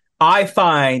 I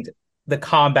find the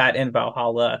combat in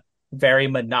Valhalla very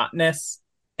monotonous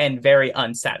and very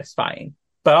unsatisfying.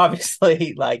 But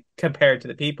obviously, like compared to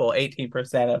the people,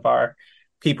 18% of our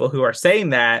people who are saying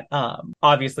that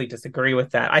obviously disagree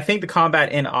with that. I think the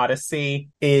combat in Odyssey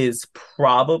is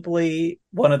probably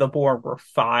one of the more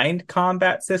refined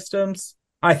combat systems.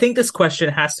 I think this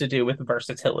question has to do with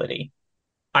versatility.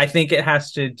 I think it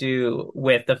has to do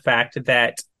with the fact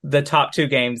that the top two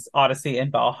games, Odyssey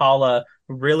and Valhalla,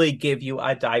 really give you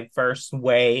a diverse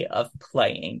way of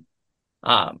playing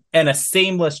and a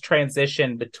seamless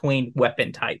transition between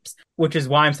weapon types, which is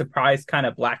why I'm surprised kind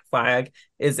of Black Flag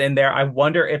is in there. I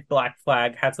wonder if Black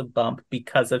Flag has a bump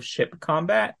because of ship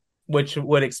combat, which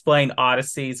would explain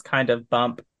Odyssey's kind of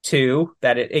bump too,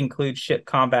 that it includes ship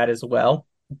combat as well.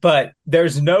 But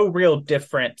there's no real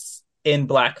difference in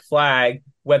Black Flag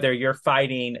whether you're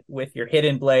fighting with your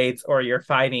hidden blades or you're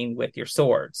fighting with your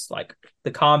swords. Like the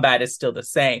combat is still the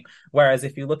same. Whereas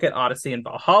if you look at Odyssey and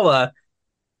Valhalla,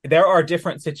 there are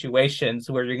different situations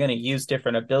where you're going to use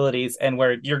different abilities and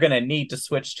where you're going to need to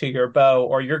switch to your bow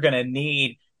or you're going to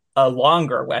need a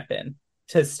longer weapon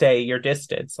to stay your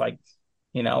distance. Like,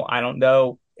 I don't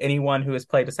know anyone who has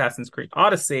played Assassin's Creed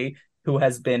Odyssey who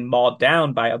has been mauled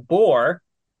down by a boar,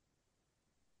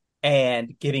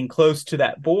 and getting close to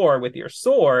that boar with your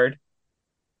sword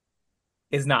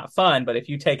is not fun. But if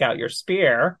you take out your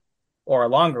spear or a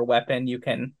longer weapon, you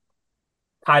can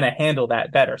kind of handle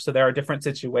that better. So there are different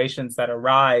situations that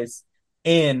arise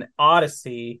in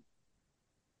Odyssey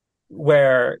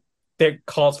where it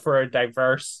calls for a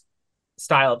diverse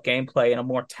style of gameplay and a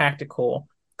more tactical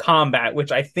combat,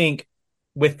 which I think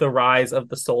with the rise of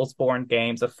the Soulsborne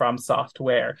games of From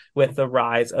Software, with the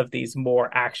rise of these more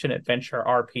action-adventure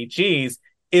RPGs,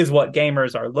 is what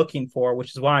gamers are looking for,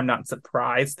 which is why I'm not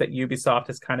surprised that Ubisoft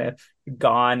has kind of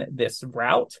gone this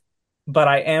route. But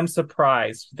I am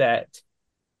surprised that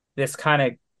this kind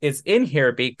of is in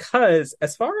here because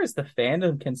as far as the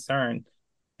fandom concerned,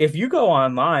 if you go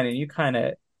online and you kind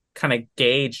of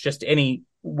gauge just any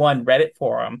one Reddit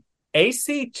forum,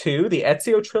 AC2, the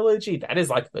Ezio trilogy, that is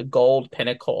like the gold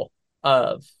pinnacle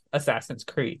of Assassin's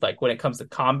Creed. Like when it comes to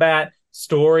combat,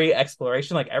 story,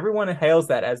 exploration, like everyone hails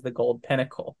that as the gold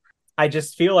pinnacle. I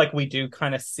just feel like we do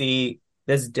kind of see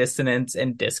this dissonance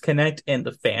and disconnect in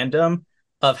the fandom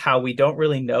of how we don't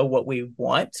really know what we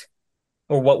want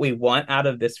or what we want out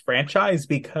of this franchise,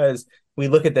 because we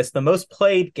look at this, the most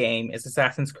played game is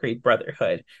Assassin's Creed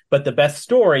Brotherhood, but the best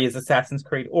story is Assassin's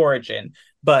Creed Origin,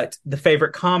 but the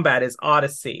favorite combat is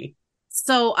Odyssey.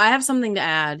 So I have something to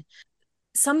add.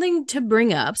 Something to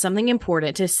bring up, something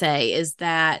important to say is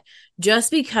that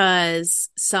just because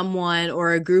someone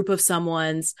or a group of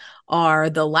someone's are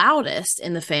the loudest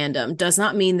in the fandom does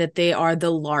not mean that they are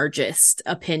the largest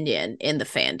opinion in the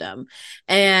fandom.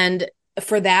 And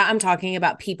for that, I'm talking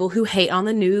about people who hate on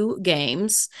the new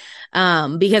games,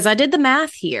 because I did the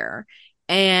math here,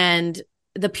 and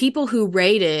the people who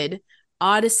rated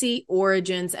Odyssey,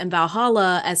 Origins, and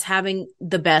Valhalla as having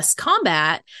the best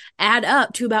combat add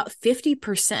up to about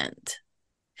 50%.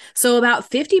 So about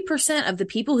 50% of the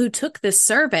people who took this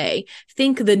survey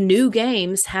think the new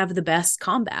games have the best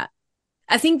combat.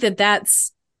 I think that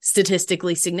that's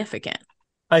statistically significant.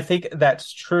 I think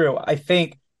that's true. I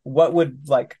think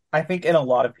in a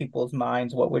lot of people's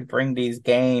minds, what would bring these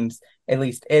games, at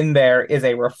least in there, is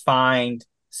a refined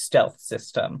stealth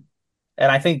system.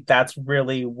 And I think that's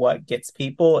really what gets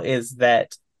people, is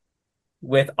that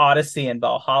with Odyssey and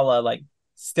Valhalla, like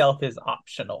stealth is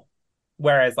optional.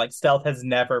 Whereas like stealth has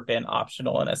never been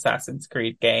optional in Assassin's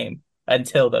Creed game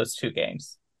until those two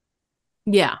games.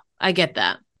 Yeah, I get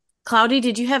that. Cloudy,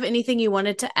 did you have anything you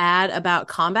wanted to add about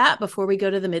combat before we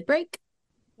go to the mid break?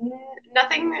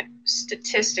 Nothing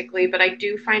statistically, but I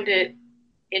do find it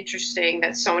interesting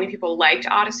that so many people liked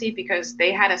Odyssey because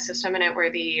they had a system in it where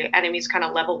the enemies kind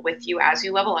of level with you as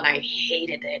you level, and I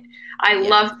hated it. I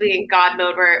loved being God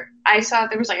mode where I saw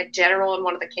there was like a general in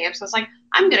one of the camps. I was like,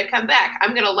 I'm going to come back.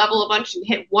 I'm going to level a bunch and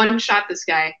hit one shot this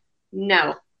guy.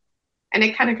 No. And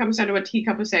it kind of comes down to what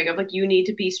Teacup was saying of like, you need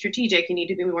to be strategic. You need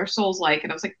to be more Souls-like.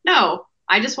 And I was like, no,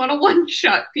 I just want to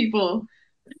one-shot people.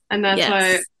 And that's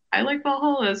why I like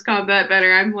Valhalla's combat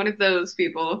better. I'm one of those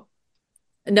people.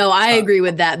 No, I agree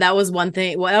with that. That was one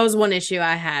thing. Well, that was one issue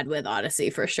I had with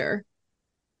Odyssey for sure.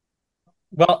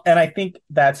 Well, and I think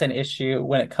that's an issue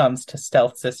when it comes to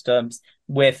stealth systems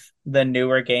with the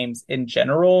newer games in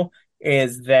general,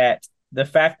 is that the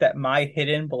fact that my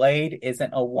hidden blade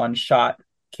isn't a one-shot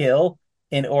kill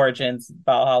in Origins,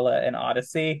 Valhalla, and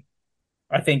Odyssey,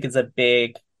 I think is a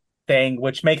big thing,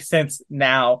 which makes sense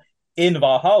now. In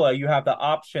Valhalla, you have the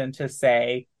option to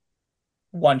say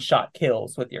one-shot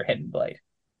kills with your hidden blade.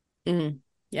 Mm-hmm.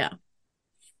 Yeah.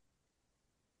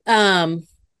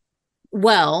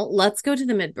 Well, let's go to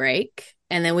the mid break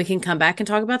and then we can come back and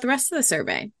talk about the rest of the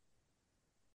survey.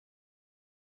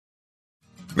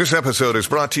 This episode is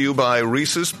brought to you by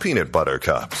Reese's Peanut Butter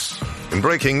Cups. In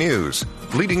breaking news,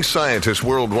 leading scientists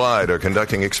worldwide are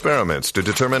conducting experiments to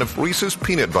determine if Reese's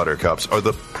Peanut Butter Cups are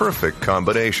the perfect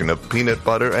combination of peanut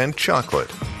butter and chocolate.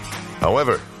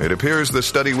 However, it appears the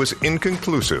study was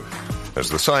inconclusive, as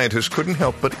the scientists couldn't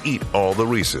help but eat all the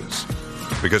Reese's.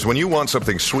 Because when you want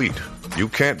something sweet, you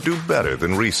can't do better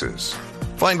than Reese's.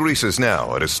 Find Reese's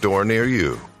now at a store near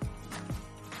you.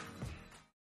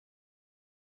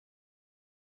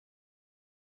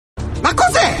 Ma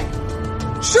cos'è?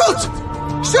 Shoot!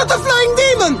 Shoot the flying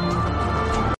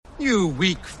demon! You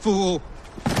weak fool!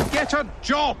 Get a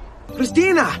job!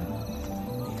 Christina!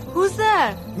 Who's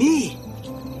there? Me!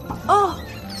 Oh,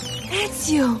 it's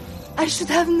you. I should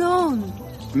have known.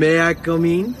 May I come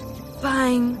in?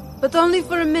 Fine, but only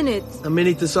for a minute. A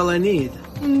minute is all I need.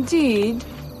 Indeed.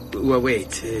 Well, wait,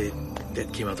 that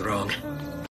came out wrong.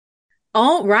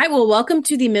 All right. Well, welcome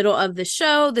to the middle of the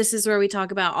show. This is where we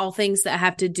talk about all things that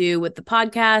have to do with the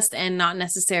podcast and not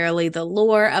necessarily the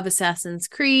lore of Assassin's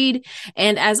Creed.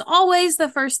 And as always, the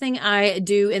first thing I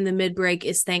do in the mid-break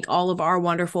is thank all of our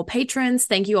wonderful patrons.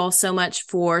 Thank you all so much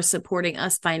for supporting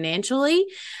us financially.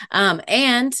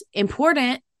 And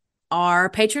important, our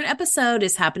patron episode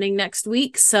is happening next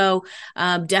week. So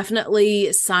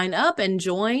definitely sign up and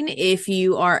join if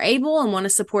you are able and want to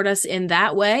support us in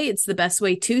that way. It's the best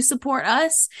way to support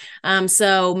us.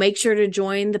 So make sure to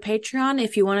join the Patreon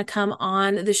if you want to come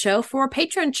on the show for a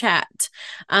patron chat.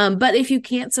 But if you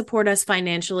can't support us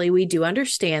financially, we do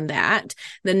understand that.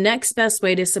 The next best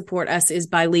way to support us is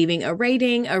by leaving a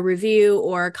rating, a review,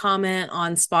 or a comment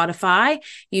on Spotify.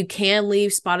 You can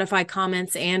leave Spotify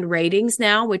comments and ratings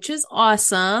now, which is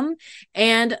awesome.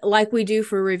 And like we do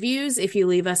for reviews, if you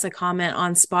leave us a comment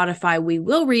on Spotify, we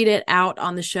will read it out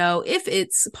on the show if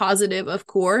it's positive, of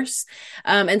course.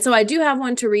 And so I do have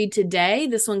one to read today.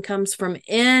 This one comes from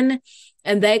N,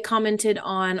 and they commented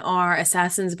on our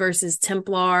Assassins versus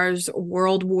Templars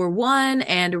World War I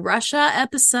and Russia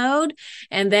episode.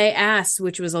 And they asked,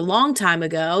 which was a long time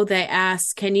ago, they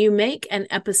asked, can you make an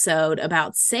episode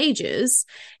about sages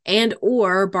and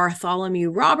or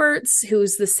Bartholomew Roberts,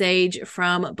 who's the sage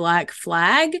from Black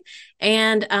Flag?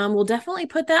 And we'll definitely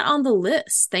put that on the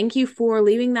list. Thank you for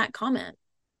leaving that comment.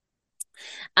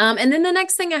 And then the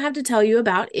next thing I have to tell you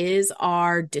about is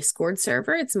our Discord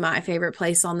server. It's my favorite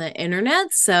place on the internet.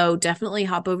 So definitely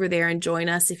hop over there and join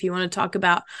us if you want to talk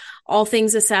about all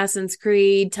things Assassin's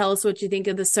Creed. Tell us what you think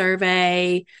of the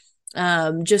survey.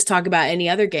 Just talk about any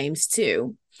other games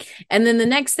too. And then the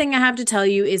next thing I have to tell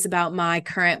you is about my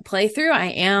current playthrough. I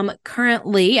am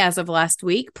currently, as of last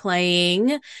week,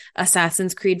 playing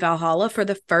Assassin's Creed Valhalla for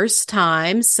the first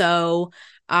time. So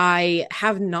I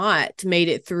have not made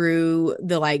it through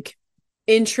the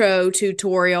intro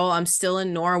tutorial. I'm still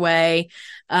in Norway.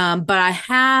 But I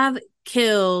have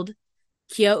killed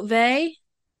Kjotve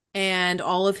and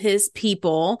all of his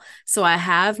people. So I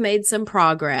have made some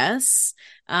progress.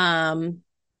 That's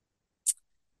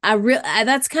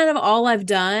kind of all I've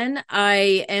done.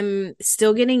 I am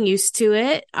still getting used to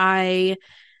it. I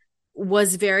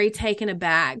was very taken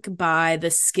aback by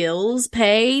the skills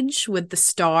page with the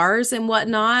stars and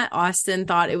whatnot. Austin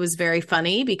thought it was very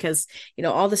funny because,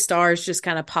 all the stars just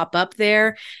kind of pop up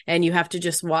there and you have to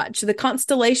just watch the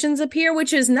constellations appear,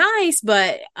 which is nice,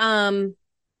 but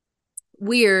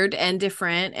weird and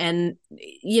different. And,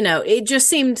 it just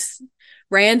seemed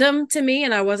random to me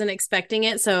and I wasn't expecting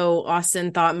it. So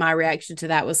Austin thought my reaction to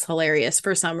that was hilarious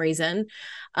for some reason.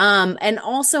 And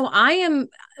also I am,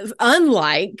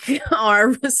 unlike our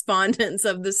respondents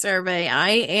of the survey, I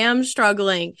am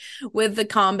struggling with the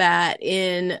combat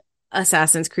in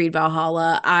Assassin's Creed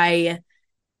Valhalla. I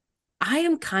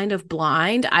am kind of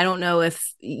blind. I don't know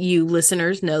if you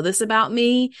listeners know this about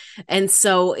me. And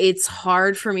so it's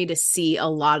hard for me to see a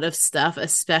lot of stuff,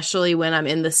 especially when I'm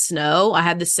in the snow. I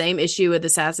had the same issue with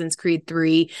Assassin's Creed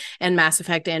 3 and Mass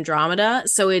Effect Andromeda.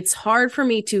 So it's hard for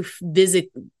me to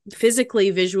physically,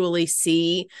 visually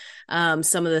see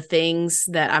some of the things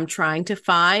that I'm trying to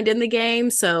find in the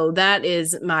game. So that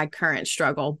is my current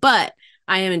struggle, but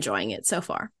I am enjoying it so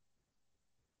far.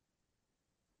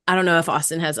 I don't know if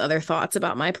Austin has other thoughts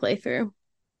about my playthrough.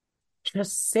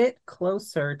 Just sit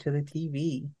closer to the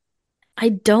TV. I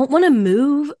don't want to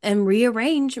move and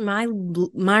rearrange my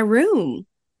room.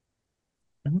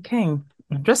 Okay,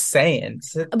 I'm just saying.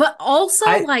 But also,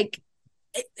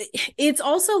 it's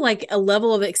also like a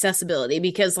level of accessibility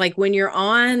because, like, when you're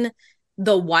on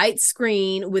the white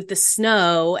screen with the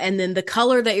snow and then the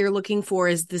color that you're looking for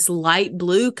is this light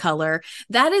blue color,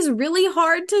 that is really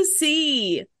hard to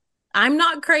see. I'm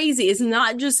not crazy. It's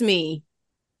not just me.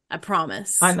 I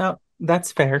promise. I know.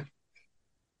 That's fair.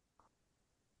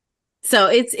 So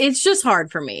it's just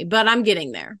hard for me, but I'm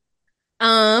getting there.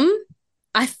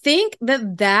 I think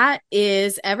that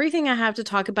is everything I have to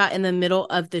talk about in the middle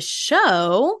of the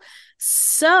show.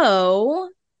 So,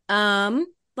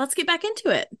 let's get back into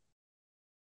it.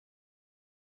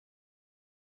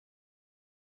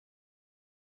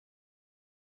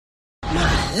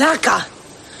 Malaka!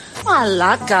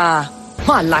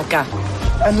 Malaka!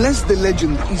 Unless the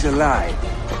legend is a lie,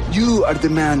 you are the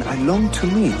man I long to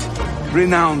meet.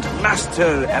 Renowned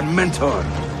master and mentor.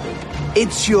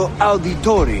 Ezio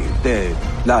Auditore de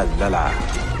la.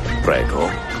 Prego.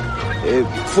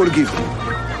 Forgive me.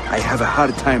 I have a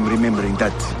hard time remembering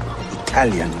that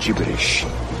Italian gibberish.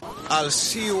 I'll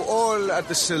see you all at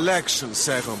the selection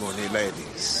ceremony,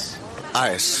 ladies. I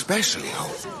especially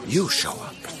hope you show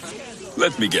up.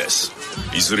 Let me guess.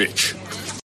 He's rich.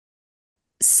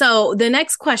 So the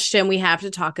next question we have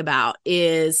to talk about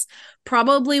is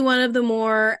probably one of the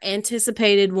more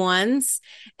anticipated ones.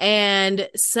 And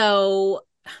so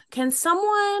can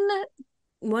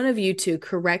one of you two,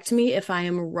 correct me if I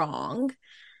am wrong,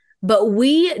 but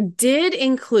we did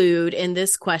include in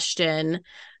this question,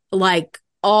 like,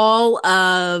 all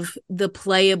of the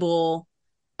playable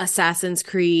Assassin's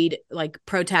Creed, like,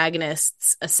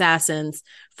 protagonists, assassins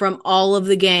from all of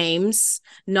the games,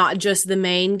 not just the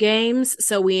main games.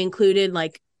 So we included,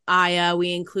 like, Aya,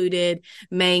 we included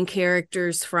main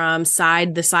characters from the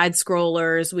side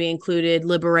scrollers, we included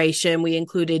Liberation, we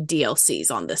included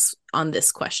DLCs on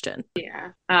this question.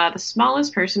 Yeah. The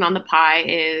smallest person on the pie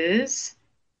is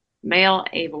male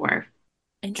Eivor.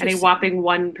 And a whopping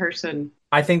one person.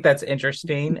 I think that's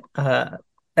interesting.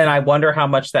 And I wonder how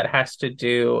much that has to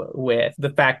do with the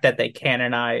fact that they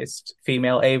canonized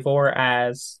female Eivor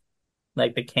as,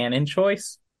 like, the canon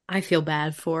choice. I feel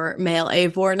bad for male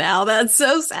Eivor now. That's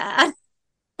so sad.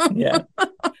 Yeah.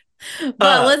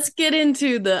 But let's get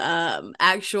into the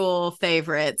actual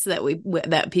favorites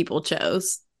that people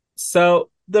chose. So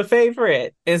the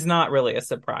favorite is not really a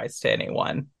surprise to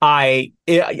anyone. I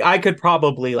could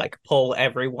probably, like, poll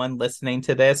everyone listening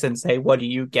to this and say, what do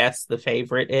you guess the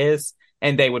favorite is?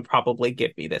 And they would probably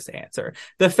give me this answer.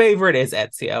 The favorite is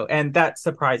Ezio, and that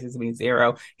surprises me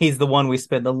zero. He's the one we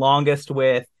spend the longest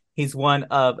with. He's one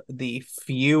of the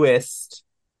fewest,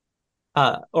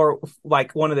 or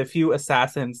like one of the few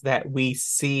assassins that we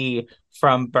see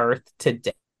from birth to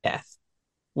death,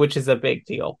 which is a big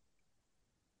deal.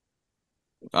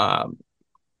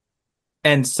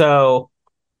 And so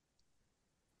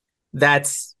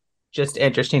that's just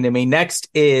interesting to me. Next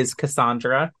is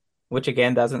Cassandra, which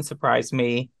again doesn't surprise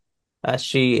me.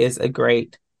 She is a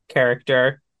great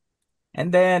character.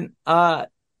 And then by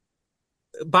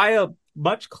a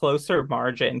much closer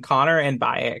margin, Connor and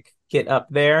Bayek get up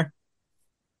there.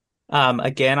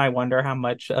 Again, I wonder how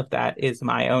much of that is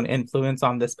my own influence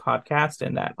on this podcast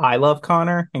and that I love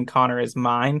Connor and Connor is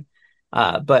mine.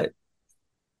 But,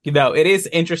 it is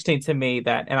interesting to me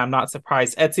that, and I'm not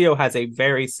surprised, Ezio has a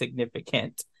very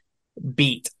significant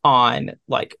beat on,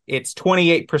 like, it's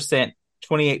 28%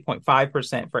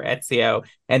 28.5% for Ezio,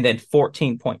 and then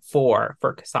 14.4%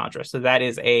 for Cassandra. So that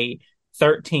is a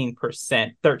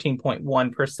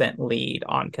 13.1% lead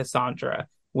on Cassandra,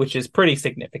 which is pretty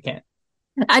significant.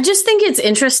 I just think it's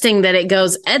interesting that it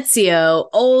goes Ezio,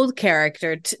 old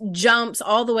character, jumps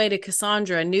all the way to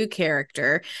Cassandra, new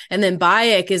character, and then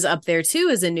Bayek is up there too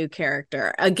as a new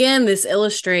character. Again, this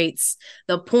illustrates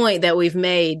the point that we've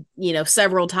made,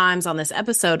 several times on this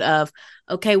episode of,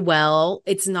 okay, well,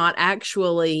 it's not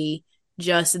actually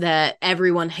just that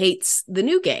everyone hates the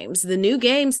new games. The new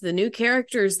games, the new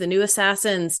characters, the new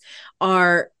assassins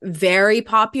are very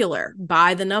popular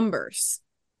by the numbers.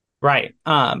 Right.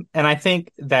 And I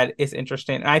think that is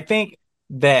interesting. And I think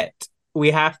that we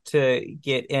have to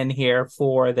get in here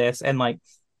for this. And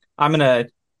I'm gonna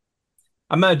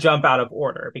jump out of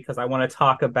order because I want to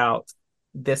talk about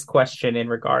this question in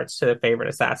regards to the favorite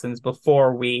assassins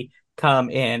before we come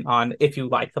in on if you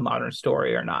like the modern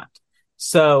story or not.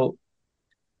 So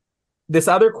this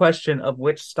other question of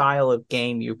which style of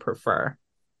game you prefer.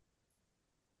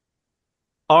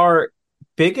 Our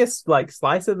biggest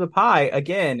slice of the pie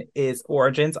again is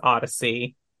Origins,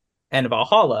 Odyssey, and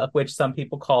Valhalla, which some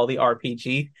people call the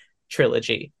RPG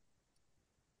trilogy,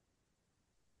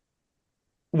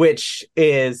 which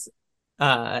is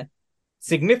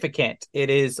significant. It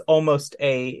is almost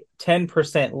a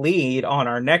 10% lead on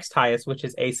our next highest, which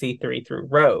is AC3 through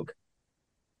Rogue,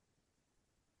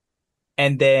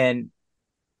 and then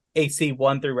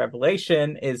AC1 through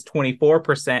Revelation is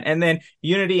 24%, and then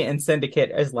Unity and Syndicate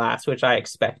is last, which I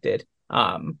expected.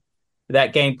 That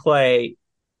gameplay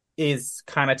is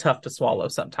kind of tough to swallow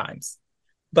sometimes.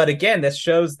 But again, this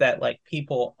shows that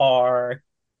people are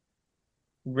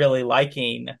really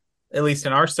liking, at least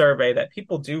in our survey, that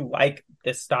people do like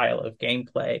this style of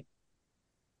gameplay.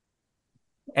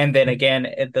 And then again,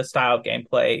 the style of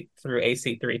gameplay through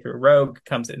AC3 through Rogue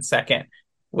comes in second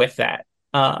with that.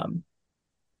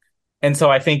 And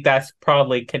so I think that's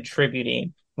probably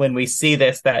contributing when we see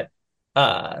this, that,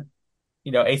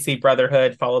 AC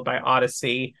Brotherhood followed by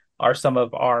Odyssey are some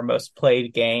of our most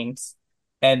played games.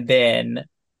 And then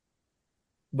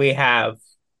we have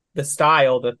the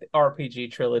style, that the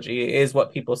RPG trilogy is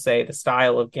what people say, the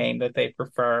style of game that they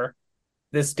prefer.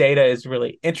 This data is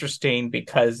really interesting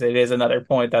because it is another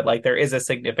point that there is a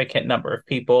significant number of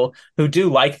people who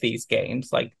do like these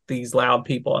games. These loud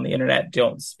people on the internet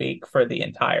don't speak for the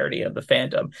entirety of the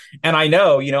fandom. And I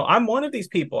know, I'm one of these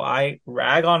people. I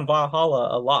rag on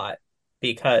Valhalla a lot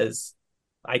because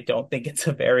I don't think it's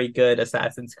a very good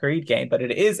Assassin's Creed game, but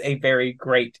it is a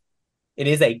great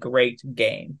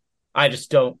game. I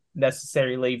just don't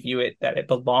necessarily view it that it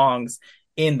belongs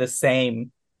in the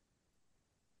same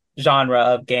genre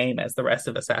of game as the rest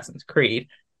of Assassin's Creed,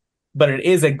 but it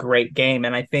is a great game.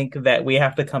 And I think that we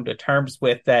have to come to terms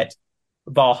with that.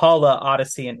 Valhalla,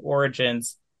 Odyssey, and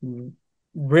Origins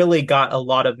really got a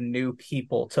lot of new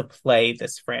people to play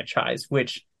this franchise,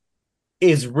 which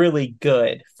is really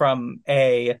good from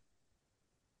a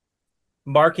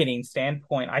marketing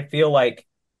standpoint. I feel like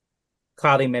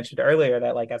Cloudy mentioned earlier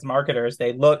that as marketers,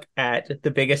 they look at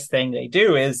the biggest thing they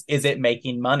do is it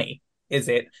making money? Is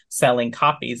it selling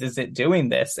copies? Is it doing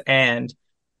this? And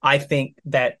I think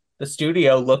that the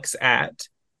studio looks at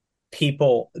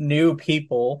new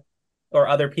people or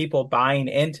other people buying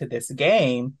into this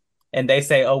game, and they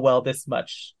say, oh, well, this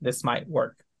might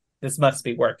work. This must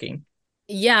be working.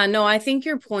 Yeah, no, I think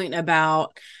your point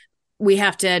about we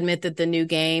have to admit that the new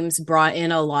games brought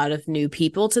in a lot of new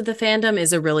people to the fandom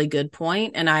is a really good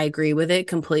point, and I agree with it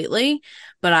completely.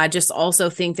 But I just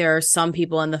also think there are some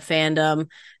people in the fandom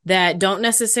that don't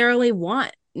necessarily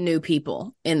want new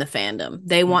people in the fandom.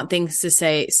 They want things to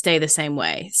stay the same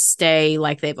way, stay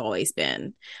like they've always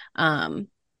been.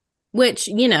 Which,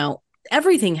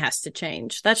 everything has to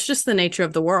change. That's just the nature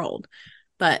of the world.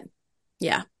 But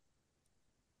yeah.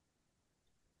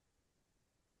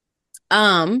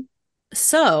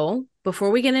 So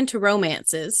before we get into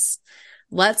romances,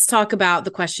 let's talk about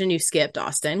the question you skipped,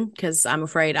 Austin, because I'm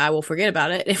afraid I will forget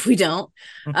about it if we don't.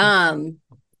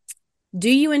 Do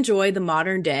you enjoy the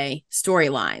modern day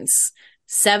storylines?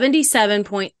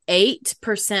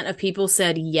 77.8% of people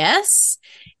said yes,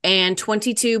 and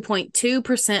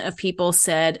 22.2% of people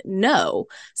said no.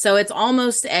 So it's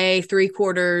almost a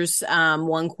 3/4,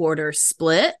 1/4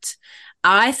 split.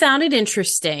 I found it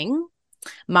interesting.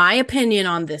 My opinion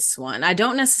on this one, I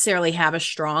don't necessarily have a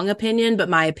strong opinion, but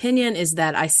my opinion is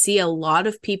that I see a lot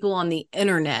of people on the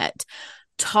internet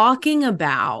talking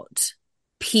about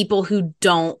people who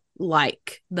don't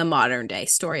like the modern day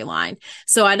storyline.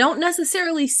 So I don't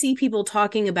necessarily see people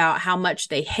talking about how much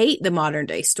they hate the modern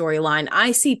day storyline.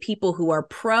 I see people who are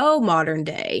pro modern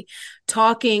day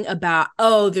talking about,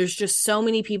 oh, there's just so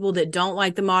many people that don't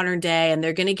like the modern day and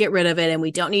they're going to get rid of it and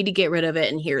we don't need to get rid of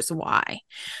it. And here's why.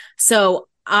 So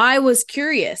I was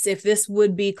curious if this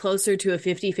would be closer to a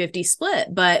 50-50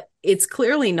 split, but it's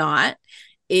clearly not.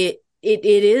 It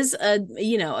is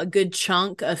a good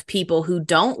chunk of people who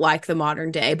don't like the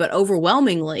modern day, but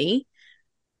overwhelmingly,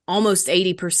 almost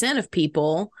 80% of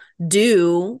people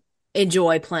do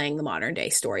enjoy playing the modern day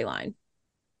storyline.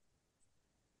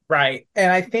 Right.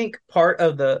 And I think part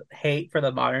of the hate for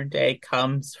the modern day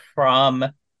comes from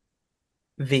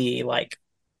the like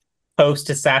post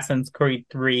Assassin's Creed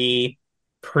 3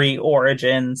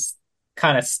 pre-Origins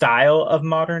kind of style of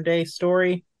modern day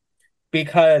story,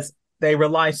 because they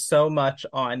rely so much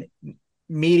on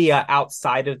media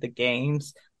outside of the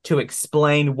games to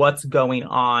explain what's going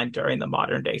on during the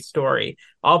modern day story.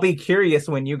 I'll be curious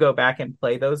when you go back and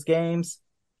play those games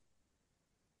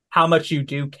how much you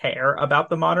do care about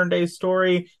the modern day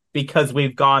story, because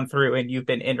we've gone through and you've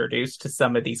been introduced to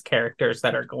some of these characters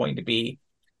that are going to be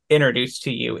introduced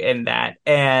to you in that.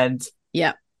 And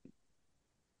yeah,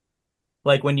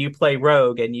 like when you play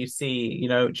Rogue and you see,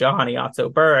 Johanny Otto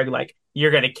Berg, like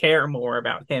you're going to care more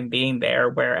about him being there.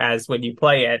 Whereas when you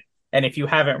play it, and if you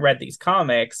haven't read these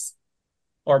comics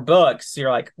or books,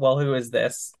 you're like, well, who is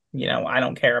this? I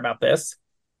don't care about this.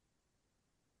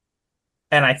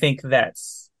 And I think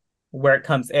that's where it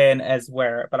comes in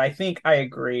but I think I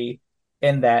agree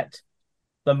in that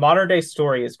the modern day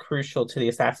story is crucial to the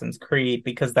Assassin's Creed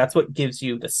because that's what gives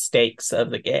you the stakes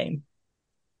of the game.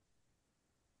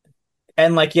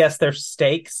 And like, yes, there's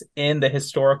stakes in the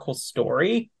historical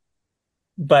story,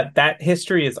 but that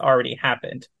history has already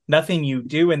happened. Nothing you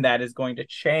do in that is going to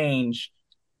change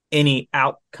any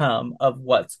outcome of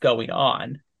what's going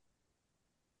on.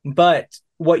 But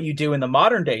what you do in the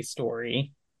modern day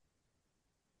story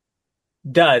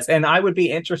does. And I would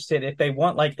be interested if they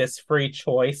want like this free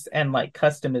choice and like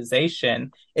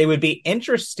customization. It would be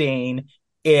interesting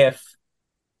if,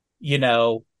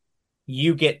 if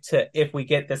we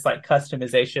get this like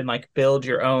customization, like build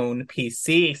your own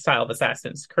PC style of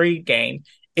Assassin's Creed game,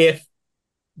 if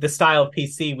the style of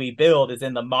PC we build is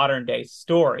in the modern day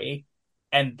story,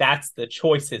 and that's the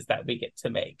choices that we get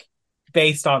to make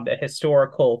based on the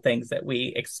historical things that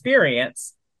we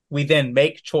experience, we then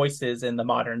make choices in the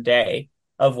modern day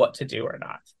of what to do or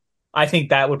not. I think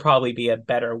that would probably be a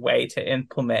better way to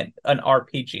implement an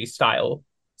RPG style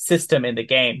system in the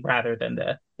game rather than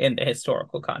in the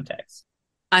historical context.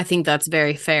 I think that's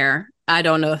very fair. I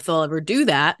don't know if they'll ever do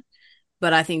that,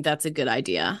 but I think that's a good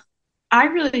idea. I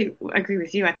really agree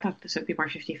with you. I thought this would be more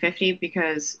 50-50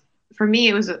 because for me,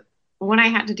 it was when I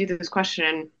had to do this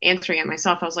question, answering it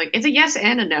myself, I was like, it's a yes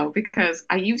and a no, because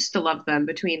I used to love them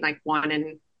between like 1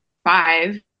 and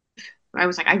 5. I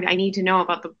was like, I need to know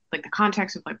about the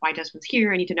context of like why Desmond's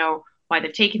here. I need to know why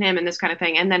they've taken him and this kind of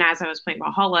thing. And then as I was playing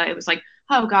Valhalla, it was like,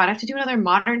 oh God, I have to do another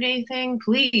modern day thing,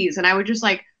 please. And I would just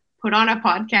like put on a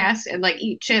podcast and like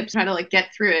eat chips, try to like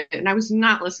get through it. And I was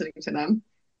not listening to them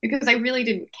because I really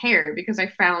didn't care, because I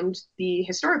found the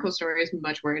historical stories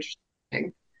much more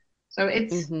interesting. So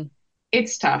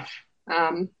it's tough.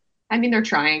 I mean, they're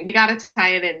trying. You got to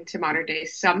tie it into modern day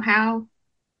somehow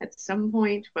at some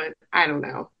point, but I don't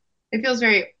know. It feels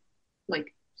very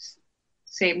like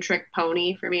same trick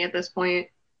pony for me at this point.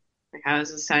 Like, how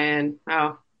is this saying?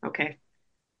 Oh, okay.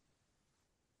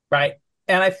 Right.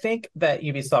 And I think that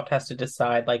Ubisoft has to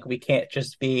decide, like, we can't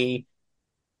just be.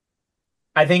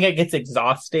 I think it gets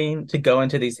exhausting to go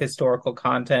into these historical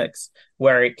contexts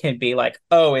where it can be like,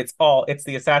 oh, it's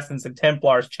the Assassins and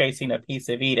Templars chasing a piece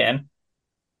of Eden.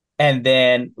 And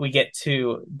then we get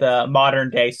to the modern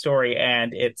day story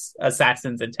and it's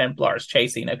Assassins and Templars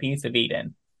chasing a piece of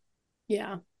Eden.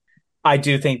 Yeah. I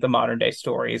do think the modern day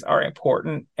stories are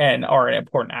important and are an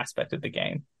important aspect of the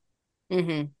game.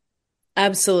 Mm-hmm.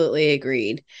 Absolutely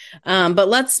agreed. But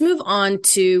let's move on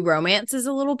to romances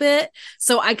a little bit.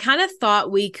 So I kind of thought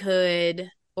we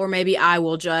could, or maybe I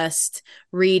will just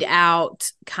read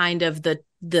out kind of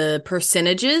the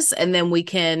percentages, and then we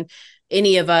can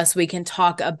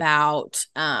talk about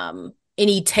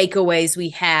any takeaways we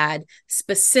had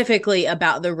specifically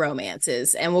about the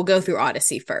romances, and we'll go through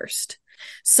Odyssey first.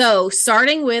 So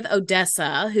starting with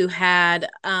Odessa, who had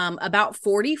about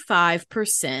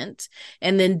 45%,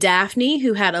 and then Daphne,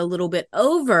 who had a little bit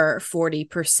over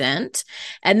 40%.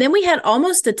 And then we had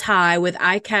almost a tie with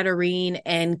Ikaterine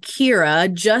and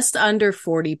Kira, just under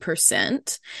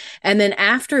 40%. And then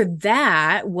after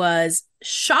that was,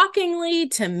 shockingly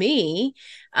to me,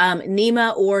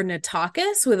 Nima or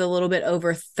Natakis with a little bit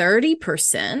over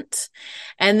 30%.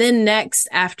 And then next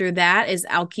after that is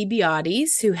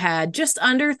Alcibiades, who had just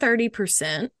under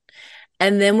 30%.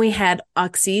 And then we had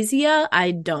Oxysia,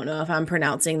 I don't know if I'm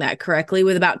pronouncing that correctly,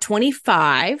 with about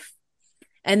 25.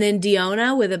 And then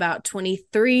Diona with about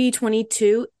 23,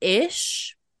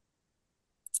 22-ish.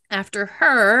 After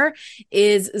her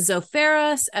is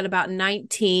Zopharos at about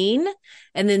 19,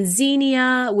 and then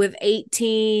Xenia with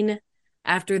 18.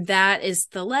 After that is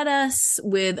Thaletus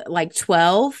with like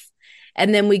 12.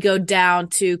 And then we go down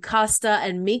to Costa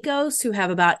and Mikos, who have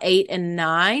about 8 and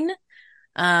 9.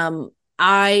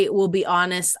 I will be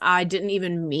honest, I didn't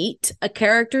even meet a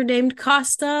character named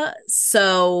Costa,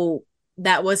 so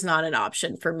that was not an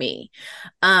option for me.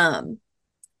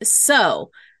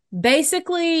 So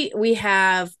basically, we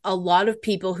have a lot of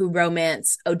people who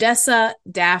romance Odessa,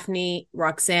 Daphne,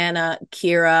 Roxana,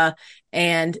 Kira,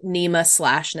 and Nima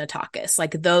 / Natakis.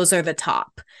 Like, those are the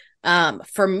top.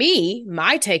 For me,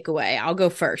 my takeaway, I'll go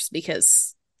first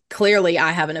because clearly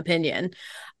I have an opinion.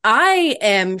 I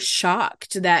am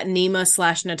shocked that Nima /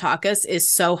 Natakis is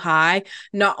so high,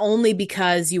 not only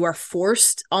because you are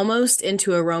forced almost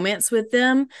into a romance with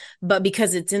them, but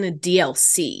because it's in a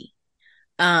DLC.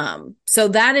 So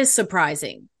that is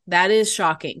surprising. That is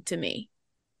shocking to me.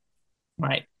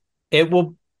 Right.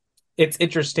 It's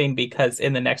interesting because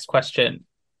in the next question,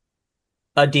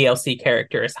 a DLC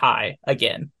character is high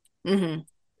again. Mm-hmm.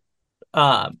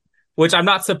 Which I'm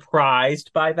not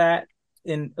surprised by that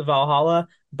in Valhalla,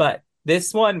 but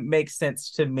this one makes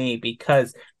sense to me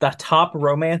because the top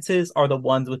romances are the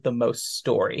ones with the most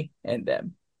story in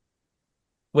them,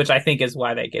 which I think is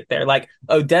why they get there. Like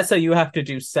Odessa, you have to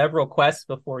do several quests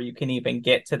before you can even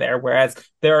get to there. Whereas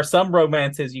there are some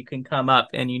romances you can come up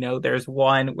and, there's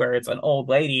one where it's an old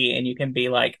lady and you can be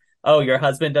like, oh, your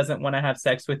husband doesn't want to have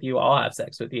sex with you. I'll have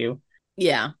sex with you.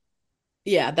 Yeah.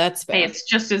 Yeah, that's fair. Hey, it's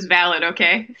just as valid,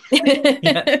 okay?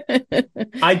 Yeah.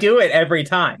 I do it every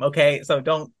time, okay? So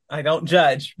I don't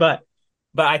judge, but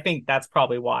I think that's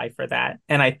probably why for that.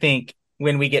 And I think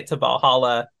when we get to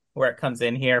Valhalla, where it comes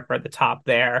in here for the top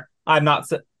there,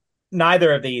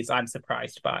 neither of these I'm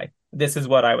surprised by. This is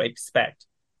what I would expect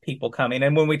people coming.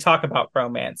 And when we talk about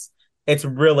romance, it's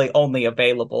really only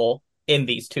available in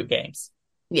these two games.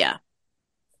 Yeah.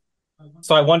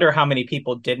 So I wonder how many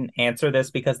people didn't answer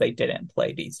this because they didn't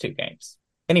play these two games.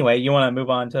 Anyway, you want to move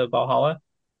on to Valhalla?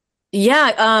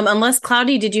 Yeah, unless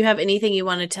Cloudy, did you have anything you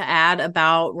wanted to add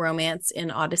about romance in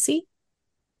Odyssey?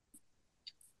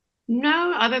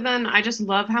 No, other than I just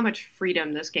love how much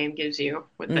freedom this game gives you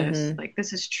with this. Like,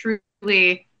 this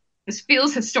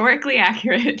feels historically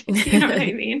accurate. You know what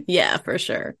I mean? Yeah, for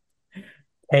sure.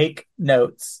 Take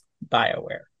notes,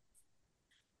 BioWare.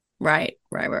 Right.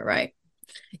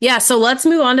 Yeah, so let's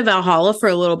move on to Valhalla for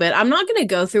a little bit. I'm not going to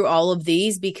go through all of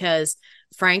these because,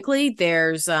 frankly,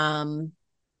 there's not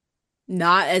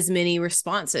as many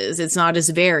responses. It's not as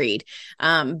varied.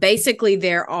 Basically,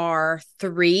 there are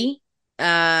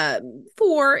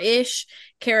 4-ish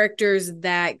characters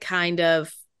that kind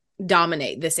of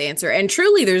dominate this answer. And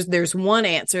truly, there's one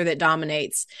answer that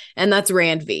dominates, and that's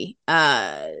Randvi.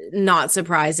 Not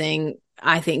surprising,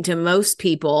 I think, to most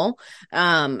people.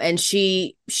 And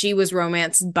she was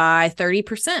romanced by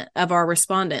 30% of our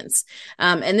respondents.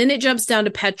 And then it jumps down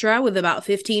to Petra with about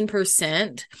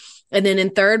 15%. And then in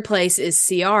third place is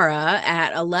Ciara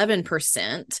at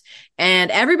 11%.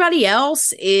 And everybody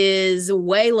else is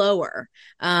way lower.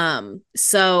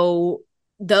 So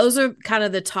those are kind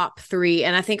of the top 3.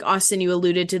 And I think, Austin, you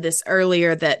alluded to this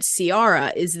earlier, that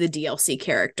Ciara is the DLC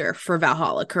character for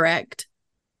Valhalla, correct?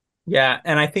 Yeah,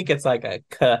 and I think it's like a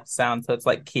K sound, so it's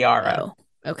like Kiara. Oh,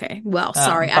 okay. Well,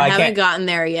 sorry, I haven't gotten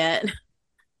there yet.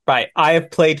 Right. I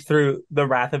have played through the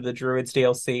Wrath of the Druids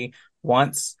DLC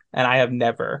once, and I have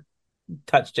never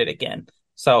touched it again.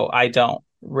 So I don't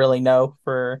really know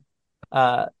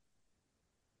I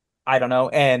don't know.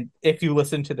 And if you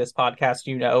listen to this podcast,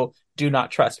 do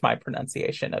not trust my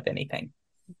pronunciation of anything.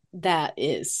 That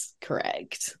is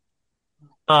correct.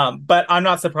 But I'm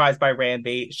not surprised by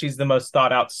Randvi. She's the most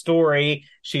thought out story.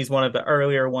 She's one of the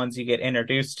earlier ones you get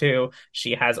introduced to.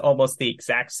 She has almost the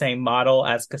exact same model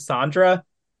as Cassandra.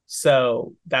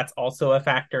 So that's also a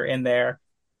factor in there.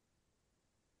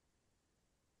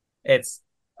 It's,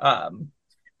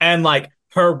 and like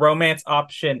her romance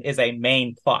option is a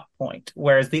main plot point,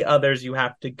 whereas the others you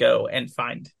have to go and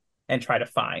find and try to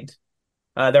find.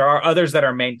 There are others that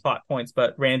are main plot points,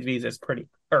 but Randvi's is pretty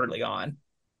early on.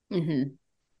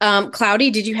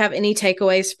 Cloudy, did you have any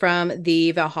takeaways from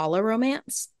the Valhalla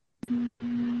romance?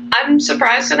 I'm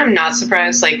surprised and I'm not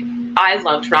surprised. Like, I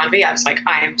loved Ranvi. I was like,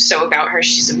 I am so about her.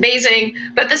 She's amazing.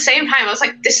 But at the same time, I was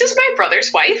like, this is my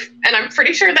brother's wife. And I'm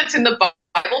pretty sure that's in the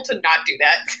Bible to not do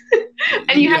that.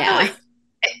 And you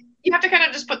have to kind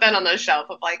of just put that on the shelf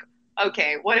of like,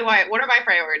 okay, what are my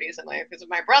priorities in life? Is it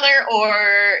my brother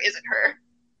or is it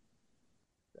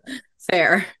her?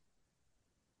 Fair.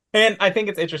 And I think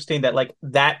it's interesting that like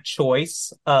that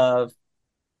choice of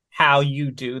how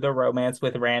you do the romance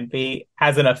with Randvi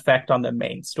has an effect on the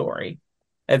main story.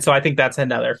 And so I think that's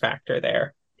another factor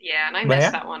there. Yeah, and I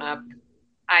messed that one up.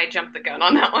 I jumped the gun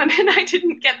on that one and I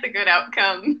didn't get the good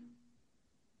outcome.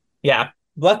 Yeah.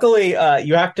 Luckily,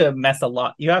 you have to mess a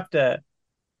lot. You have to.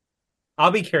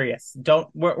 I'll be curious.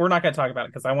 We're not going to talk about it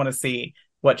because I want to see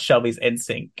what Shelby's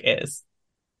instinct is.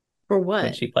 For what?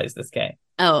 When she plays this game.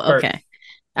 Oh, okay.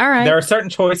 All right. There are certain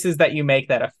choices that you make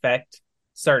that affect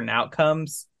certain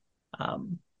outcomes.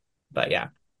 But yeah.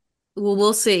 Well,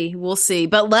 we'll see. We'll see.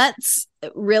 But let's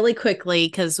really quickly,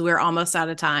 because we're almost out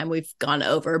of time. We've gone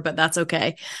over, but that's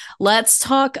okay. Let's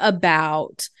talk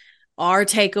about our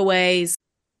takeaways.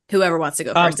 Whoever wants to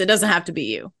go first. It doesn't have to be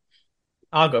you.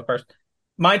 I'll go first.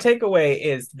 My takeaway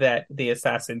is that the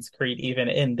Assassin's Creed, even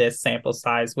in this sample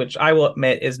size, which I will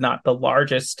admit is not the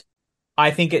largest,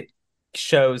 I think it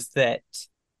shows that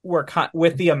we're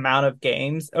with the amount of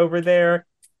games over there,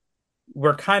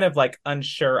 we're kind of like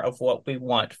unsure of what we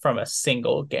want from a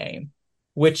single game,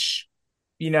 which,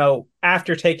 you know,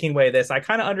 after taking away this, I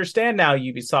kind of understand now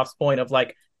Ubisoft's point of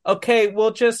like, okay,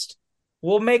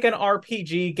 we'll make an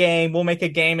RPG game, we'll make a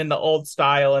game in the old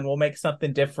style, and we'll make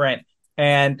something different,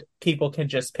 and people can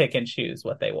just pick and choose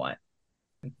what they want.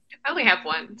 I only have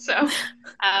one, so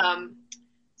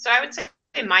I would say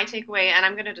my takeaway, and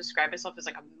I'm going to describe myself as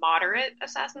like a moderate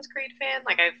Assassin's Creed fan.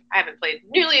 Like I haven't played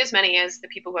nearly as many as the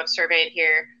people who have surveyed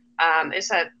here. Is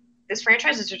that this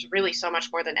franchise is just really so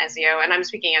much more than Ezio, and I'm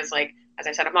speaking as like, as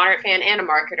I said, a moderate fan and a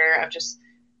marketer of just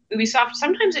Ubisoft.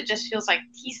 Sometimes it just feels like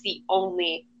he's the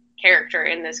only character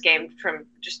in this game, from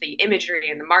just the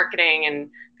imagery and the marketing and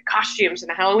the costumes and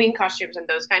the Halloween costumes and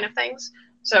those kind of things.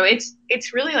 So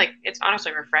it's really like, it's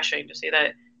honestly refreshing to see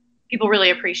that people really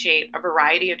appreciate a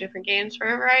variety of different games for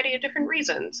a variety of different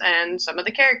reasons, and some of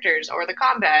the characters or the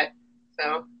combat.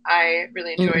 So I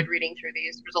really enjoyed reading through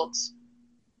these results.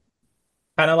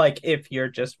 Kind of like if you're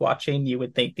just watching, you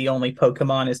would think the only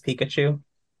Pokemon is Pikachu.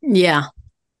 Yeah.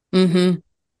 Mm-hmm.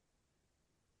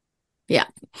 Yeah.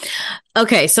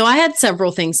 Okay, so I had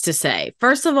several things to say.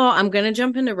 First of all, I'm going to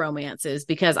jump into romances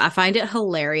because I find it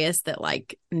hilarious that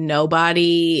like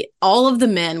all of the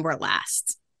men were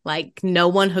last. Like no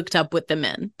one hooked up with the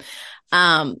men.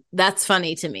 That's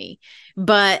funny to me.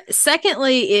 But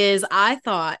secondly is I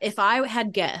thought if I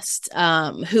had guessed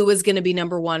who was going to be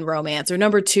number one romance or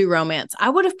number two romance, I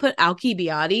would have put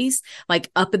Alcibiades like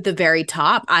up at the very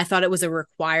top. I thought it was a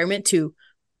requirement to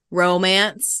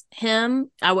romance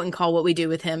him. I wouldn't call what we do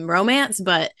with him romance,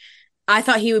 but I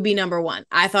thought he would be number one.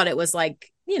 I thought it was like,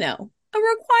 you know, a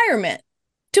requirement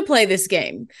to play this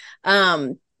game.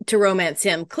 To romance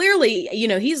him. Clearly, you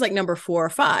know, he's like number 4 or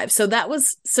 5. So that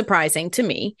was surprising to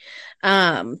me.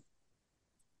 But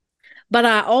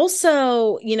I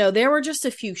also, you know, there were just a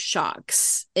few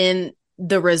shocks in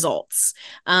the results.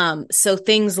 So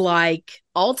things like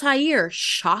Altair,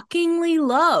 shockingly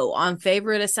low on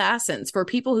favorite assassins for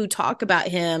people who talk about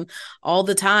him all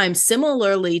the time.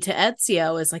 Similarly to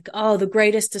Ezio is like, oh, the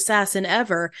greatest assassin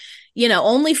ever. You know,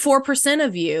 only 4%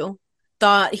 of you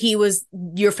thought he was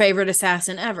your favorite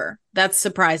assassin ever. That's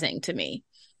surprising to me.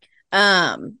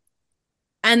 And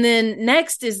then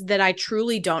next is that I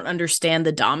truly don't understand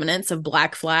the dominance of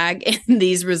Black Flag in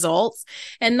these results.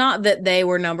 And not that they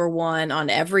were number one on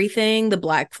everything, the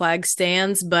Black Flag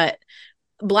stands, but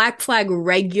Black Flag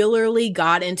regularly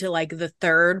got into like the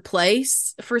third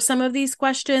place for some of these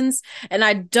questions. And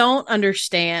I don't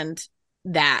understand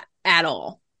that at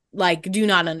all. Like, do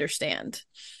not understand.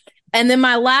 And then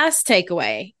my last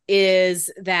takeaway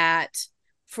is that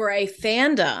for a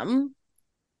fandom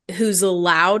whose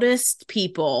loudest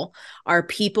people are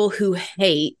people who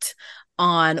hate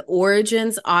on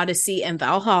Origins, Odyssey, and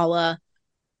Valhalla,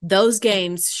 those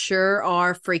games sure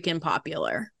are freaking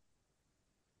popular.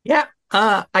 Yeah,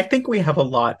 I think we have a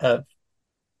lot of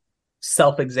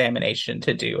self-examination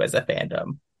to do as a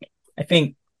fandom. I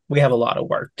think we have a lot of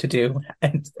work to do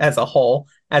as a whole,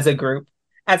 as a group.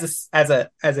 As a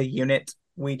unit,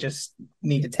 we just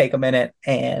need to take a minute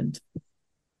and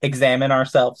examine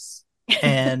ourselves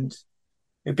and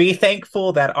be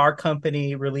thankful that our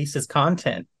company releases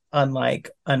content,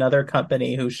 unlike another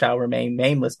company who shall remain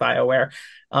nameless, BioWare.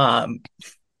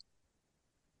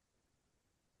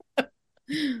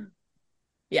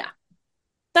 Yeah,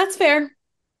 that's fair.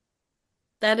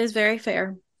 That is very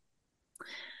fair.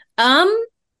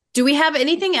 Do we have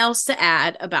anything else to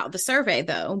add about the survey,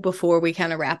 though, before we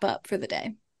kind of wrap up for the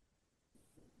day?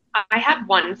 I had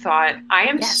one thought. I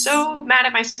am so mad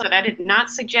at myself that I did not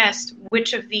suggest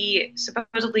which of the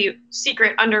supposedly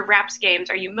secret under wraps games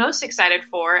are you most excited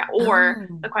for, or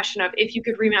the question of if you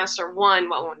could remaster one,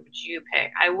 what one would you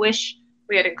pick? I wish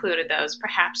we had included those,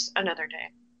 perhaps another day.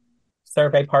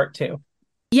 Survey part 2.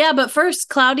 Yeah, but first,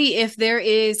 Cloudy, if there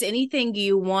is anything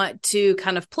you want to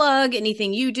kind of plug,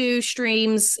 anything you do,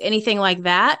 streams, anything like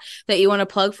that you want to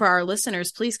plug for our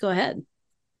listeners, please go ahead.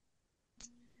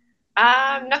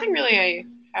 Nothing really I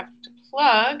have to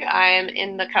plug. I am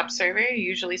in the Cup server. You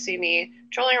usually see me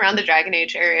trolling around the Dragon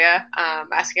Age area,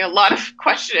 asking a lot of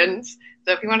questions.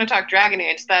 So if you want to talk Dragon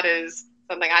Age, that is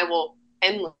something I will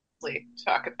endlessly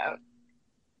talk about.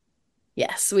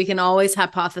 Yes, we can always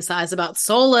hypothesize about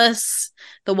Solus,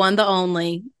 the one, the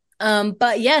only.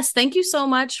 But yes, thank you so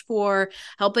much for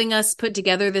helping us put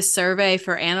together this survey,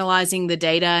 for analyzing the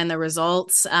data and the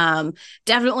results.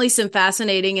 Definitely some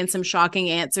fascinating and some shocking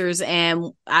answers.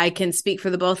 And I can speak for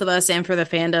the both of us and for the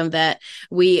fandom that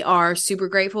we are super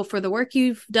grateful for the work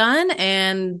you've done,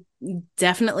 and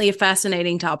definitely a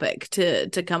fascinating topic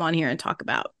to come on here and talk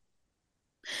about.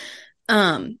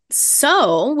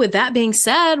 So with that being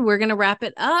said, we're going to wrap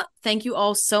it up. Thank you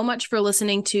all so much for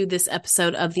listening to this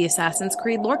episode of the Assassin's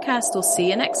Creed Lorecast. We'll see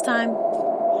you next time.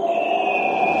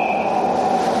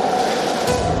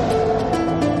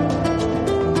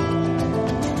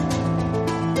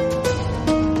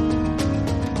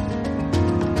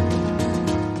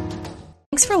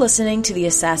 Thanks for listening to the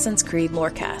Assassin's Creed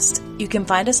Lorecast. You can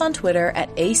find us on Twitter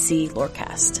at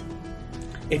ACLorecast.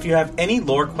 If you have any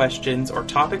lore questions or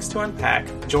topics to unpack,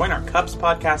 join our Cups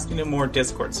Podcasting and More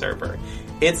Discord server.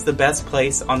 It's the best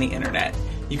place on the internet.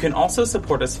 You can also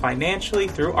support us financially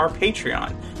through our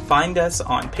Patreon. Find us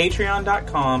on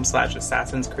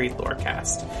patreon.com/Assassin's Creed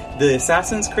Lorecast. The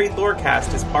Assassin's Creed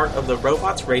Lorecast is part of the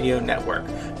Robots Radio Network.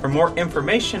 For more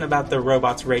information about the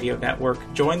Robots Radio Network,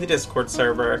 join the Discord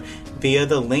server via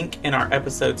the link in our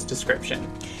episode's description.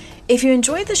 If you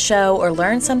enjoyed the show or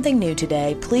learned something new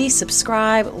today, please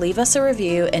subscribe, leave us a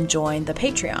review, and join the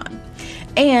Patreon.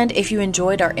 And if you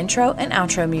enjoyed our intro and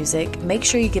outro music, make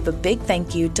sure you give a big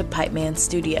thank you to Pipeman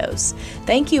Studios.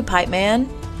 Thank you, Pipeman.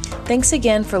 Thanks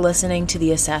again for listening to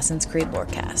the Assassin's Creed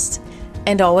Lorecast.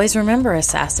 And always remember,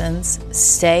 Assassins,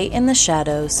 stay in the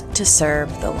shadows to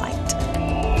serve the light.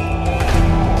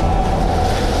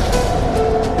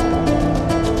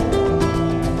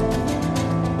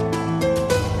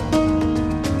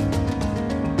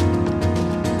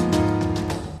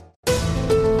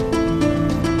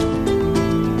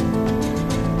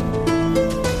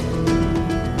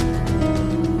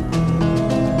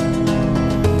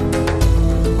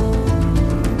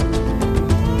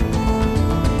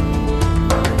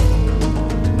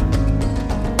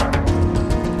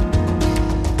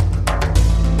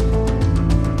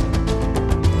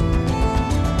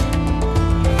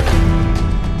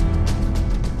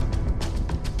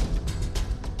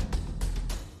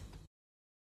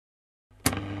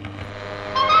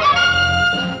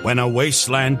 When a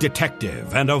wasteland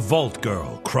detective and a vault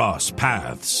girl cross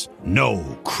paths,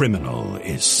 no criminal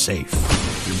is safe.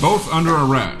 You're both under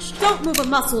arrest. Don't move a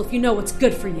muscle if you know what's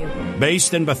good for you.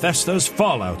 Based in Bethesda's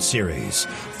Fallout series,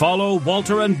 follow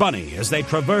Walter and Bunny as they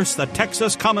traverse the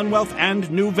Texas Commonwealth and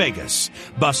New Vegas,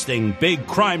 busting big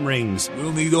crime rings.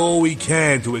 We'll need all we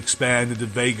can to expand into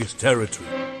Vegas territory.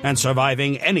 And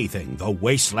surviving anything the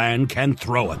wasteland can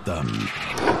throw at them.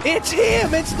 It's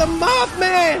him! It's the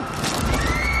Mothman!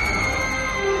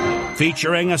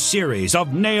 Featuring a series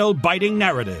of nail-biting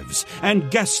narratives and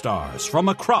guest stars from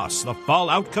across the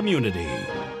Fallout community.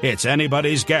 It's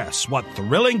anybody's guess what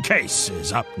thrilling case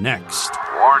is up next.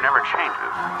 War never changes,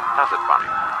 does it, Bunny?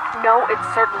 No, it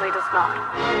certainly does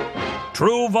not.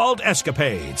 True Vault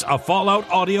Escapades, a Fallout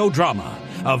audio drama.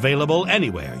 Available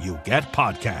anywhere you get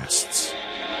podcasts.